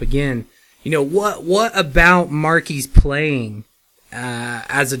brought him up again. You know, what about Marky's playing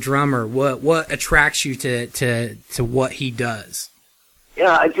as a drummer? What attracts you to what he does?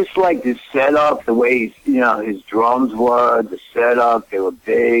 Yeah, I just like his setup, the way his drums were, the setup. They were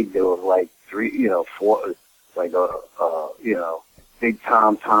big. They were like four, like big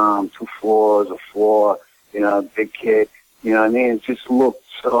tom-tom, 2 floors, a floor, big kick. You know what I mean? It just looked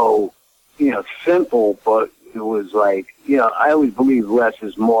so, simple, but it was like, I always believe less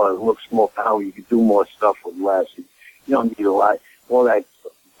is more. It looks more power. You can do more stuff with less. You don't need a lot, all that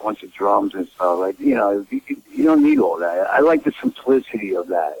bunch of drums and stuff. Like, you don't need all that. I like the simplicity of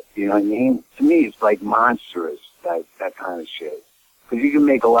that. You know what I mean? To me, it's like monstrous, that kind of shit. Because you can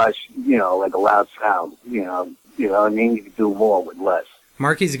make a lot, like a loud sound. You know what I mean? You can do more with less.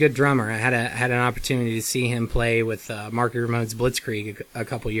 Marky's a good drummer. I had an opportunity to see him play with Marky Ramone's Blitzkrieg a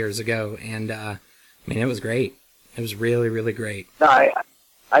couple years ago, and it was great. It was really, really great. I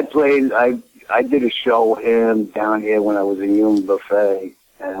did a show with him down here when I was in Human Buffet,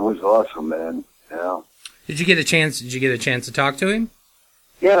 and it was awesome, man. Did you get a chance to talk to him?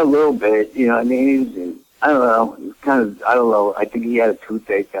 Yeah, a little bit. You know what I mean? I don't know. I don't know. I think he had a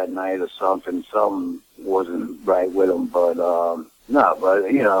toothache that night or something. Something wasn't right with him, but no. But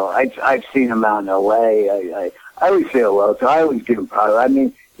I've seen him out in L.A. I always say hello to. I always give him proud. I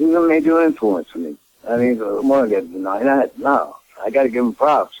mean, he's a major influence on me. I mean, I want to get denied that. No, I got to give him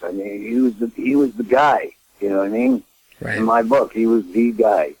props. I mean, he was the guy. You know what I mean? Right. In my book, he was the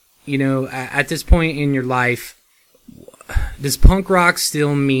guy. You know, at this point in your life, does punk rock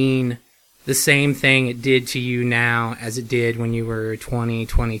still mean the same thing it did to you now as it did when you were 20,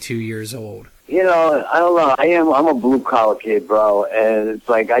 22 years old? You know, I don't know. I'm a blue collar kid, bro, and it's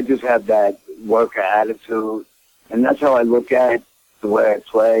like I just have that worker attitude, and that's how I look at it, the way I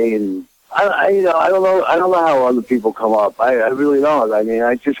play. And I don't know how other people come up. I really don't. I mean,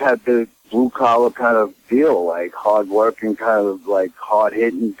 I just have the blue collar kind of deal, like hard working, kind of like hard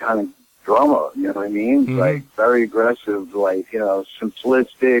hitting kind of drummer. You know what I mean? Mm-hmm. Like very aggressive, like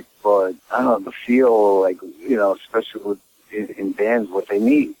simplistic, but I don't know, the feel, like especially with in bands, what they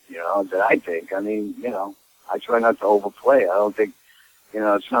need, that I think. I mean, I try not to overplay. I don't think,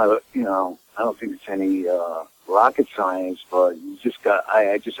 it's not, I don't think it's any rocket science, but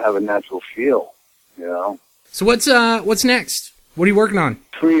I just have a natural feel, So what's next? What are you working on?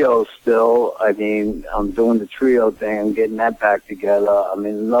 Trio still. I mean, I'm doing the trio thing. I'm getting that back together. I'm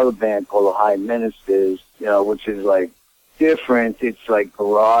in another band called the High Ministers, which is like different. It's like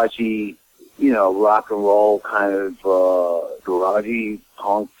garagey, rock and roll kind of garagey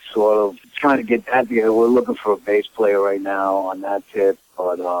punk sort of. Trying to get that together. We're looking for a bass player right now on that tip,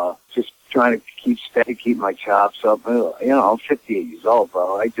 but just trying to keep my chops up. I'm 58 years old,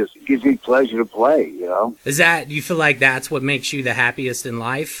 bro. It gives me pleasure to play, Do you feel like that's what makes you the happiest in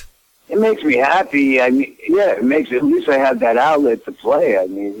life? It makes me happy. I mean, yeah, at least I have that outlet to play. I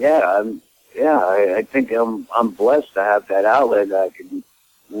mean, I think I'm blessed to have that outlet. I can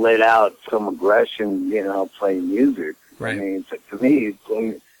let out some aggression, playing music. Right. I mean, to me,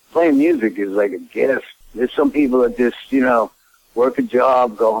 playing music is like a gift. There's some people that just, work a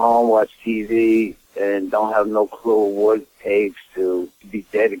job, go home, watch TV, and don't have no clue what it takes to be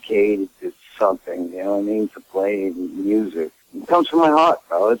dedicated to something, to playing music. It comes from my heart,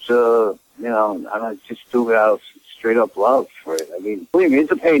 bro. It's, I don't just do it out of straight up love for it. I mean, believe me,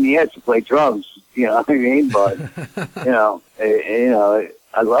 it's a pain in the ass to play drums, you know what I mean? But,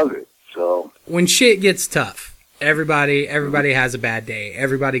 I love it, so. When shit gets tough, everybody has a bad day.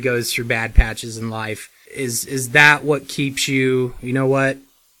 Everybody goes through bad patches in life. Is that what keeps you, what?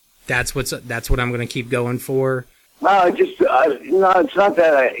 That's what I'm going to keep going for? No, it's not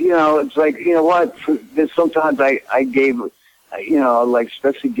that it's like, what? There's sometimes I gave, like,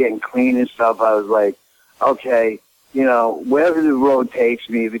 especially getting clean and stuff, I was like, okay, wherever the road takes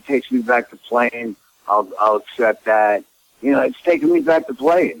me, if it takes me back to playing, I'll accept that. It's taking me back to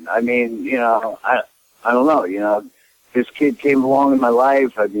playing. I mean, I don't know, this kid came along in my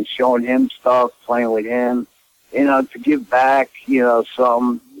life. I've been showing him stuff, playing with him, to give back,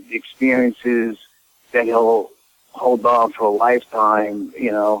 some experiences that he'll hold on for a lifetime,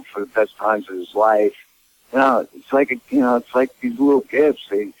 for the best times of his life. It's like, it's like these little gifts.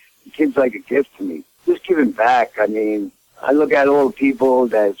 The kid's like a gift to me. Just giving back. I mean, I look at all the people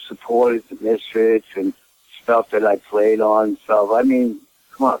that supported the Misfits and stuff that I played on and stuff. I mean,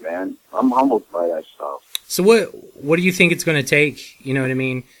 come on, man. I'm humbled by that stuff. So what do you think it's going to take? You know what I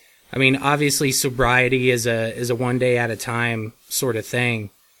mean? I mean, obviously sobriety is a one day at a time sort of thing.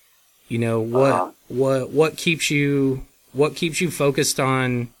 What keeps you focused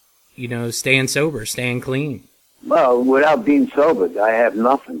on, staying sober, staying clean? Well, without being sober, I have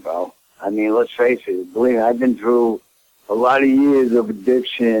nothing, bro. I mean, let's face it. Believe me, I've been through a lot of years of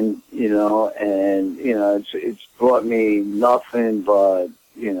addiction, and it's brought me nothing but,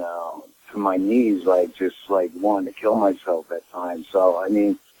 to my knees, just wanting to kill myself at times. So, I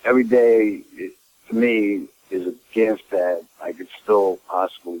mean, every day, to me, is a gift that I could still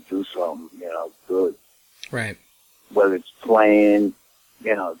possibly do something, good. Right. Whether it's playing,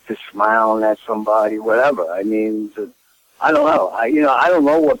 just smiling at somebody, whatever. I mean, I don't know. I don't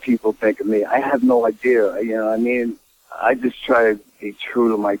know what people think of me. I have no idea. I mean, I just try to be true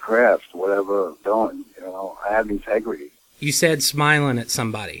to my craft, whatever I'm doing. I have integrity. You said smiling at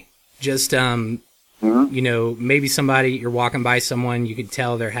somebody. Just, maybe somebody, you're walking by someone, you could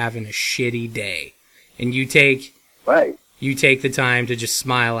tell they're having a shitty day. And you take the time to just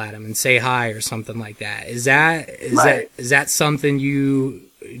smile at them and say hi or something like that. Is that something do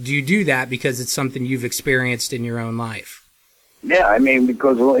you do that because it's something you've experienced in your own life? Yeah, I mean,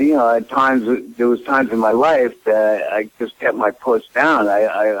 because, at times, there was times in my life that I just kept my puss down.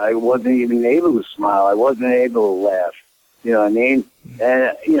 I wasn't even able to smile. I wasn't able to laugh. You know what I mean?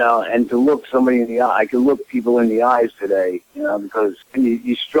 And, and to look somebody in the eye, I can look people in the eyes today, because when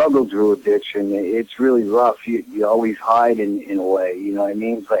you struggle through addiction, it's really rough. You always hide in a way, you know what I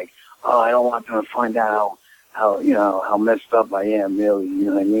mean? It's like, oh, I don't want them to find out how messed up I am, really, you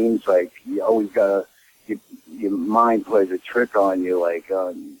know what I mean? It's like, you always gotta, you your mind plays a trick on you. Like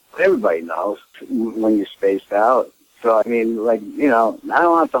everybody knows when you're spaced out. So I mean, like, you know, I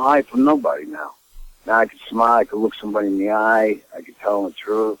don't have to hide from nobody now. Now I can smile, I can look somebody in the eye, I can tell them the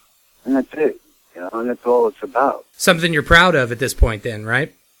truth, and that's it. You know, and that's all it's about. Something you're proud of at this point, then,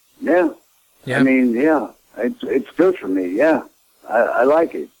 right? Yeah. Yeah. I mean, yeah, it's good for me. Yeah, I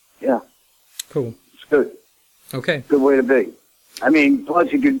like it. Yeah. Cool. It's good. Okay. Good way to be. I mean,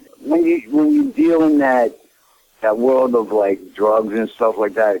 plus you could when you deal in that world of like drugs and stuff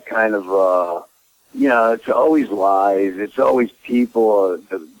like that, it kind of you know, it's always lies. It's always people,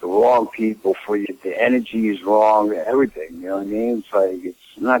 the wrong people for you. The energy is wrong. Everything. You know what I mean? It's like it's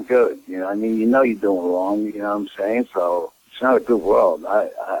not good. You know what I mean? You know you're doing wrong. You know what I'm saying? So it's not a good world.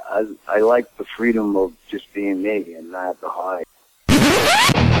 I like the freedom of just being me and not have to hide.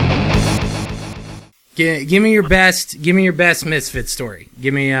 Give me your best Misfit story.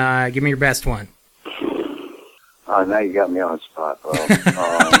 Give me your best one. Oh, now you got me on the spot, bro.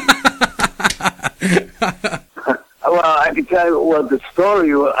 Well, I can tell you. Well, the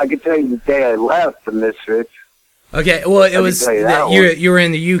story. I can tell you the day I left the Misfits. Okay. Well, it was you were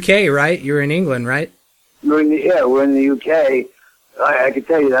in the UK, right? You were in England, right? We're in the UK. I can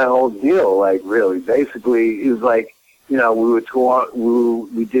tell you that whole deal. Like, really, basically, it was like, you know,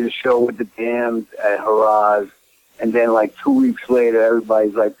 we did a show with the Damned at Haraz, and then like 2 weeks later,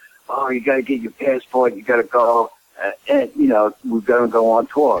 everybody's like, "Oh, you got to get your passport. You got to go." And you know, we're gonna go on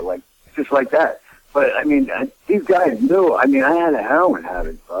tour, like just like that. But I mean, these guys knew. I mean, I had a heroin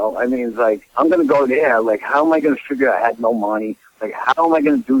habit, bro. I mean, it's like I'm gonna go there. Like, how am I gonna figure? I had no money. Like, how am I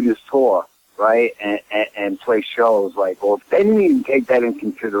gonna do this tour, right? And play shows. Like, well, they didn't even take that in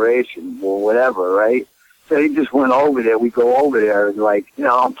consideration or whatever, right? So they just went over there. We go over there, and like, you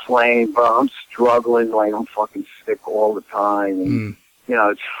know, I'm playing, bro. I'm struggling. Like, I'm fucking sick all the time, and you know,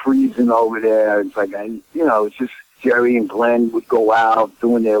 it's freezing over there. It's like, you know, it's just. Jerry and Glenn would go out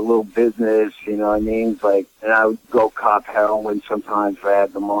doing their little business, you know what I mean? It's like, and I would go cop heroin sometimes if I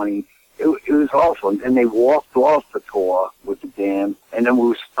had the money. It was awful. And they walked off the tour with the Damned, and then we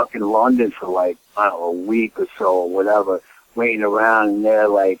were stuck in London for like, I don't know, a week or so or whatever, waiting around, and they're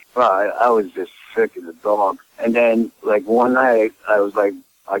like, bro, I was just sick as a dog. And then, like, one night, I was like,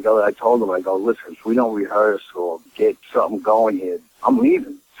 I told them, I go, listen, if we don't rehearse or get something going here, I'm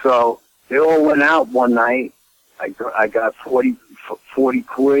leaving. So they all went out one night. I got 40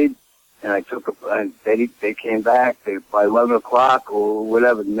 quid, and I took they came back. By 11 o'clock or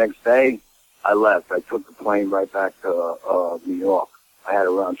whatever the next day, I left. I took the plane right back to New York. I had a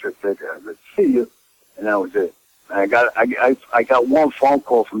round trip ticket. I said, see you, and that was it. And I got one phone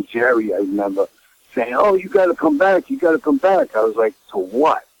call from Jerry, I remember, saying, oh, you got to come back. You got to come back. I was like, to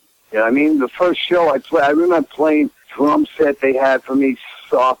what? You know what I mean? The first show I remember playing drum set they had for me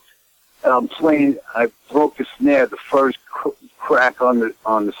sucked. And I'm playing, I broke the snare, the first crack on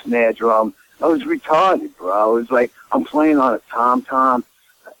the snare drum. I was retarded, bro. I was like, I'm playing on a tom-tom.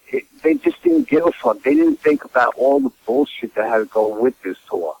 They just didn't give a fuck. They didn't think about all the bullshit that had to go with this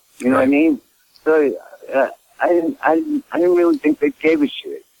tour. You know what I mean? So I didn't really think they gave a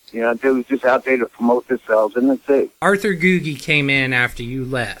shit. You know, they was just out there to promote themselves, and that's it. Arthur Googie came in after you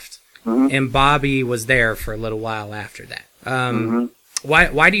left, and Bobby was there for a little while after that.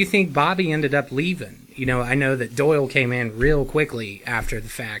 Why do you think Bobby ended up leaving? You know, I know that Doyle came in real quickly after the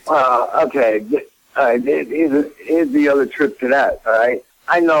fact. Okay. All right. Here's the other trip to that, all right?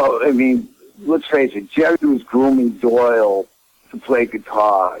 I know, I mean, let's face it, Jerry was grooming Doyle to play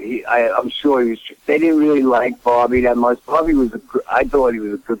guitar. I'm sure they didn't really like Bobby that much. Bobby I thought he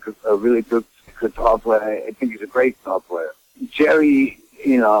was a really good guitar player. I think he's a great guitar player. Jerry,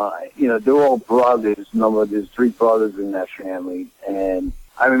 you know, they're all brothers. Remember, there's 3 brothers in that family. And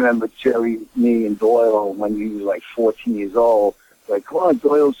I remember Jerry, me, and Doyle when he was like 14 years old. Like, come on,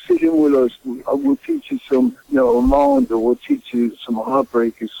 Doyle, sit in with us. We'll teach you some, you know, Ramones, or we'll teach you some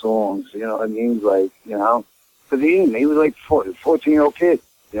Heartbreaker songs. You know what I mean? Like, you know, but he was like 14-year-old kid.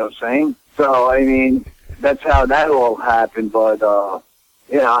 You know what I'm saying? So, I mean, that's how that all happened. But,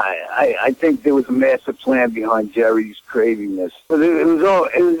 you know, I think there was a master plan behind Jerry's craziness. But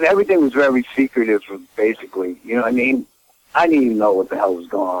everything was very secretive, basically. You know what I mean? I didn't even know what the hell was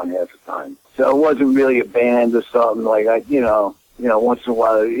going on half the time. So it wasn't really a band or something. Like, you know, once in a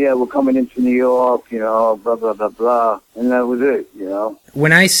while, yeah, we're coming into New York, you know, blah, blah, blah, blah. And that was it, you know.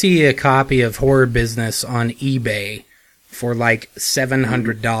 When I see a copy of Horror Business on eBay for like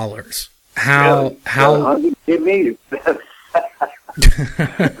 $700, how give me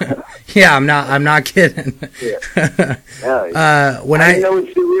yeah, I'm not kidding. Yeah. When I know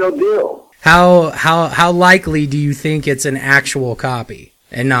it's the real deal. How likely do you think it's an actual copy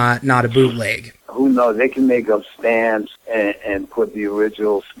and not a bootleg? Who who knows? They can make up stamps and put the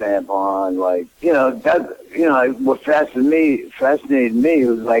original stamp on. Like, what fascinated me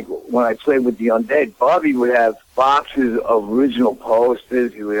was like when I played with the Undead, Bobby would have boxes of original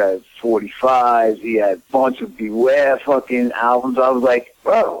posters. He would have 45s. He had a bunch of Beware fucking albums. I was like,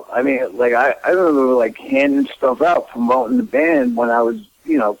 bro, I mean, like, I remember like handing stuff out, promoting the band when I was,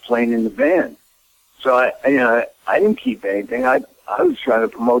 playing in the band. So I didn't keep anything. I was trying to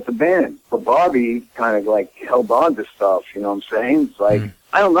promote the band. But Bobby kind of like held on to stuff, you know what I'm saying? It's like,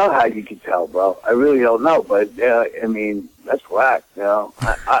 I don't know how you could tell, bro. I really don't know. But, I mean, that's whack, you know.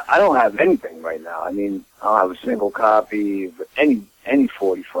 I don't have anything right now. I mean, I don't have a single copy of any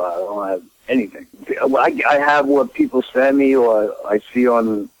 45. I don't have anything. I have what people send me or I see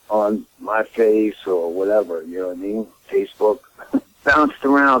on my face or whatever, you know what I mean? Facebook. Bounced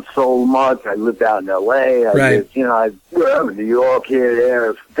around so much. I lived out in L.A. Wherever, New York, here,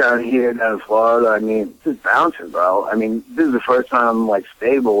 there, down in Florida. I mean, just bouncing, bro. I mean, this is the first time I'm, like,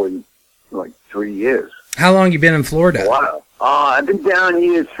 stable in, like, 3 years. How long you been in Florida? Wow. I've been down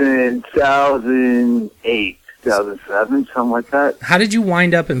here since 2008. 2007, something like that. How did you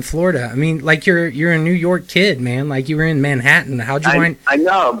wind up in Florida? I mean, like you're a New York kid, man. Like you were in Manhattan. How'd you wind? I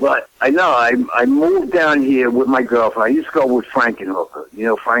know. I moved down here with my girlfriend. I used to go with Frankenhooker. You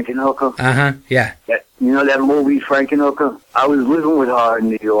know Frankenhooker? Yeah. You know that movie Frankenhooker? I was living with her in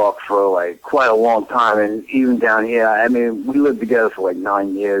New York for like quite a long time, and even down here. I mean, we lived together for like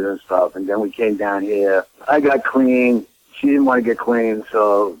 9 years and stuff, and then we came down here. I got clean. She didn't want to get clean,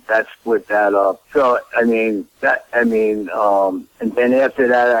 so that split that up. So, and then after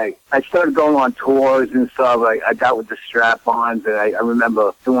that, I started going on tours and stuff. I got with the Strap-Ons, and I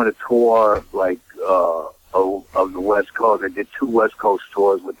remember doing a tour, like, of the West Coast. I did 2 West Coast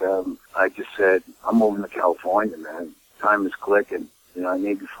tours with them. I just said, I'm moving to California, man. Time is clicking. You know what I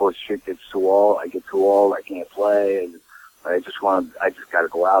mean? Before shit gets too old, I can't play, and I just gotta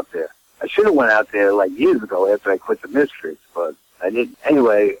go out there. I should have went out there like years ago after I quit the Misfits, but I didn't.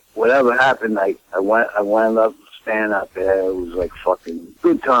 Anyway, whatever happened, I wound up staying out there. It was like fucking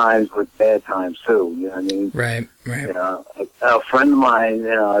good times, but bad times too. You know what I mean? Right. You know, a friend of mine,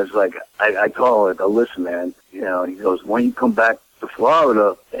 I was like, I told him, listen, man, he goes, when you come back to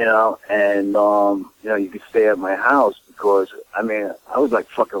Florida, and you can stay at my house because, I mean, I was like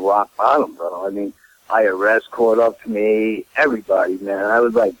fucking rock bottom, bro. I mean, IRS caught up to me, everybody, man. I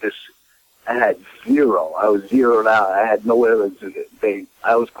was like this. I had zero. I was zeroed out. I had nowhere to.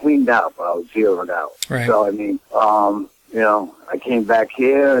 I was cleaned out, but I was zeroed out. Right. So I mean, I came back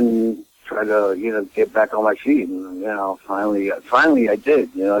here and tried to, get back on my feet, and finally I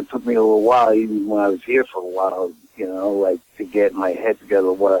did. It took me a little while, even when I was here for a while. Like to get my head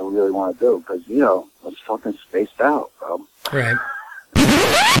together what I really want to do, because I was fucking spaced out, bro. Right.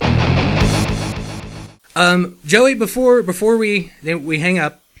 Joey, before we hang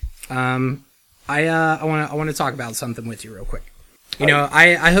up. I want to talk about something with you real quick.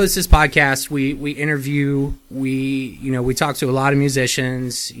 I host this podcast. We interview. We talk to a lot of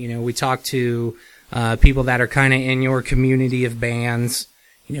musicians. We talk to people that are kind of in your community of bands.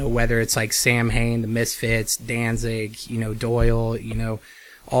 Whether it's like Sam Hain, the Misfits, Danzig, Doyle,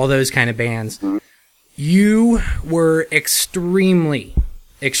 all those kind of bands. Mm-hmm. You were extremely,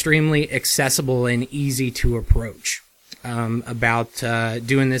 extremely accessible and easy to approach. About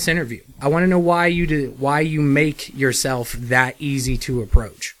doing this interview. I want to know why you make yourself that easy to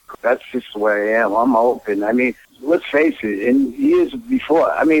approach. That's just the way I am. I'm open. I mean, let's face it, in years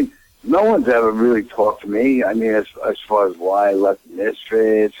before, I mean, no one's ever really talked to me. I mean, as far as why I left the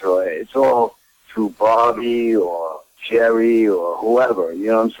Misfits, or it's all through Bobby or Jerry or whoever. You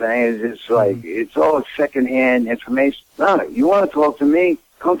know what I'm saying? It's just like, it's all secondhand information. No, you want to talk to me?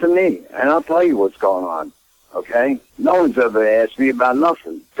 Come to me, and I'll tell you what's going on. Okay? No one's ever asked me about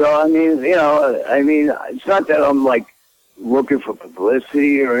nothing. So, I mean, it's not that I'm, like, looking for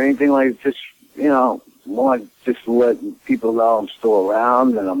publicity or anything like just, want just to let people know I'm still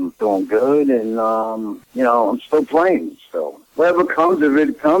around and I'm doing good and, I'm still playing still. Whatever comes of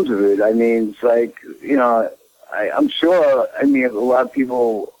it, comes of it. I mean, it's like, I'm sure, a lot of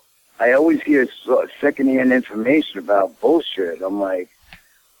people, I always hear secondhand information about bullshit. I'm like,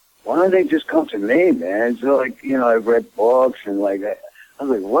 why don't they just come to me, man? So, like, I've read books and, like, I was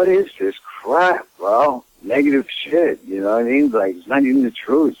like, what is this crap, bro? Negative shit, you know what I mean? Like, it's not even the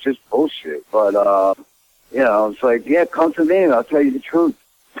truth. It's just bullshit. But, it's like, yeah, come to me and I'll tell you the truth.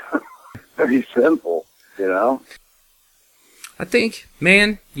 Very simple, I think,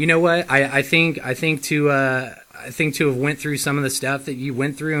 man, you know what? I think to have went through some of the stuff that you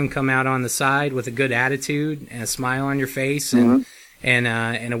went through and come out on the side with a good attitude and a smile on your face and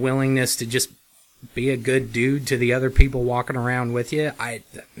a willingness to just be a good dude to the other people walking around with you. I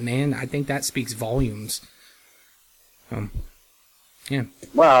think that speaks volumes. Yeah.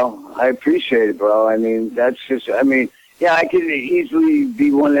 Well, I appreciate it, bro. I mean, that's just, I mean, yeah, I could easily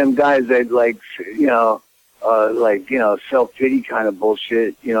be one of them guys that, like, self-pity kind of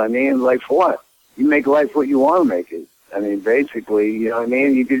bullshit. You know what I mean? Like, for what? You make life what you want to make it. I mean, basically, you know what I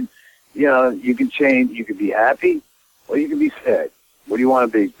mean? You could, you can change. You could be happy or you could be sad. What do you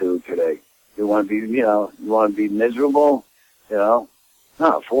want to be, dude, today? You want to be, you want to be miserable? No,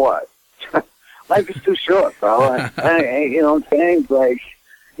 for what? Life is too short, bro. You know what I'm saying? Like,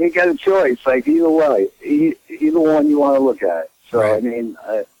 you got a choice. Like, either way, either one you want to look at. So, right. I mean,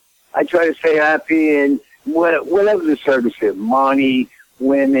 I try to stay happy and whatever the circumstance, money,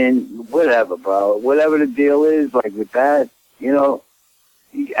 women, whatever, bro. Whatever the deal is, like with that,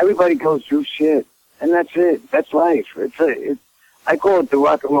 everybody goes through shit, and that's it. That's life. I call it the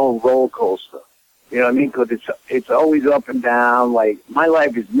rock and roll roller coaster. You know what I mean? Because it's always up and down. Like, my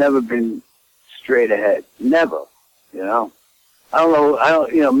life has never been straight ahead. Never. I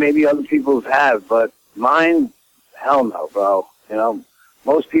don't know. Maybe other people's have, but mine, hell no, bro.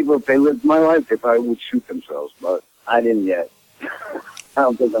 Most people, if they lived my life, they probably would shoot themselves, but I didn't yet. I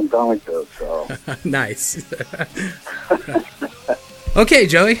don't think I'm going to, so. Nice. Okay,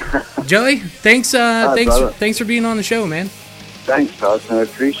 Joey. Thanks for being on the show, man. Thanks, Dustin. I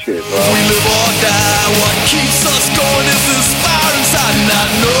appreciate it, bro. We live or die. What keeps us going is this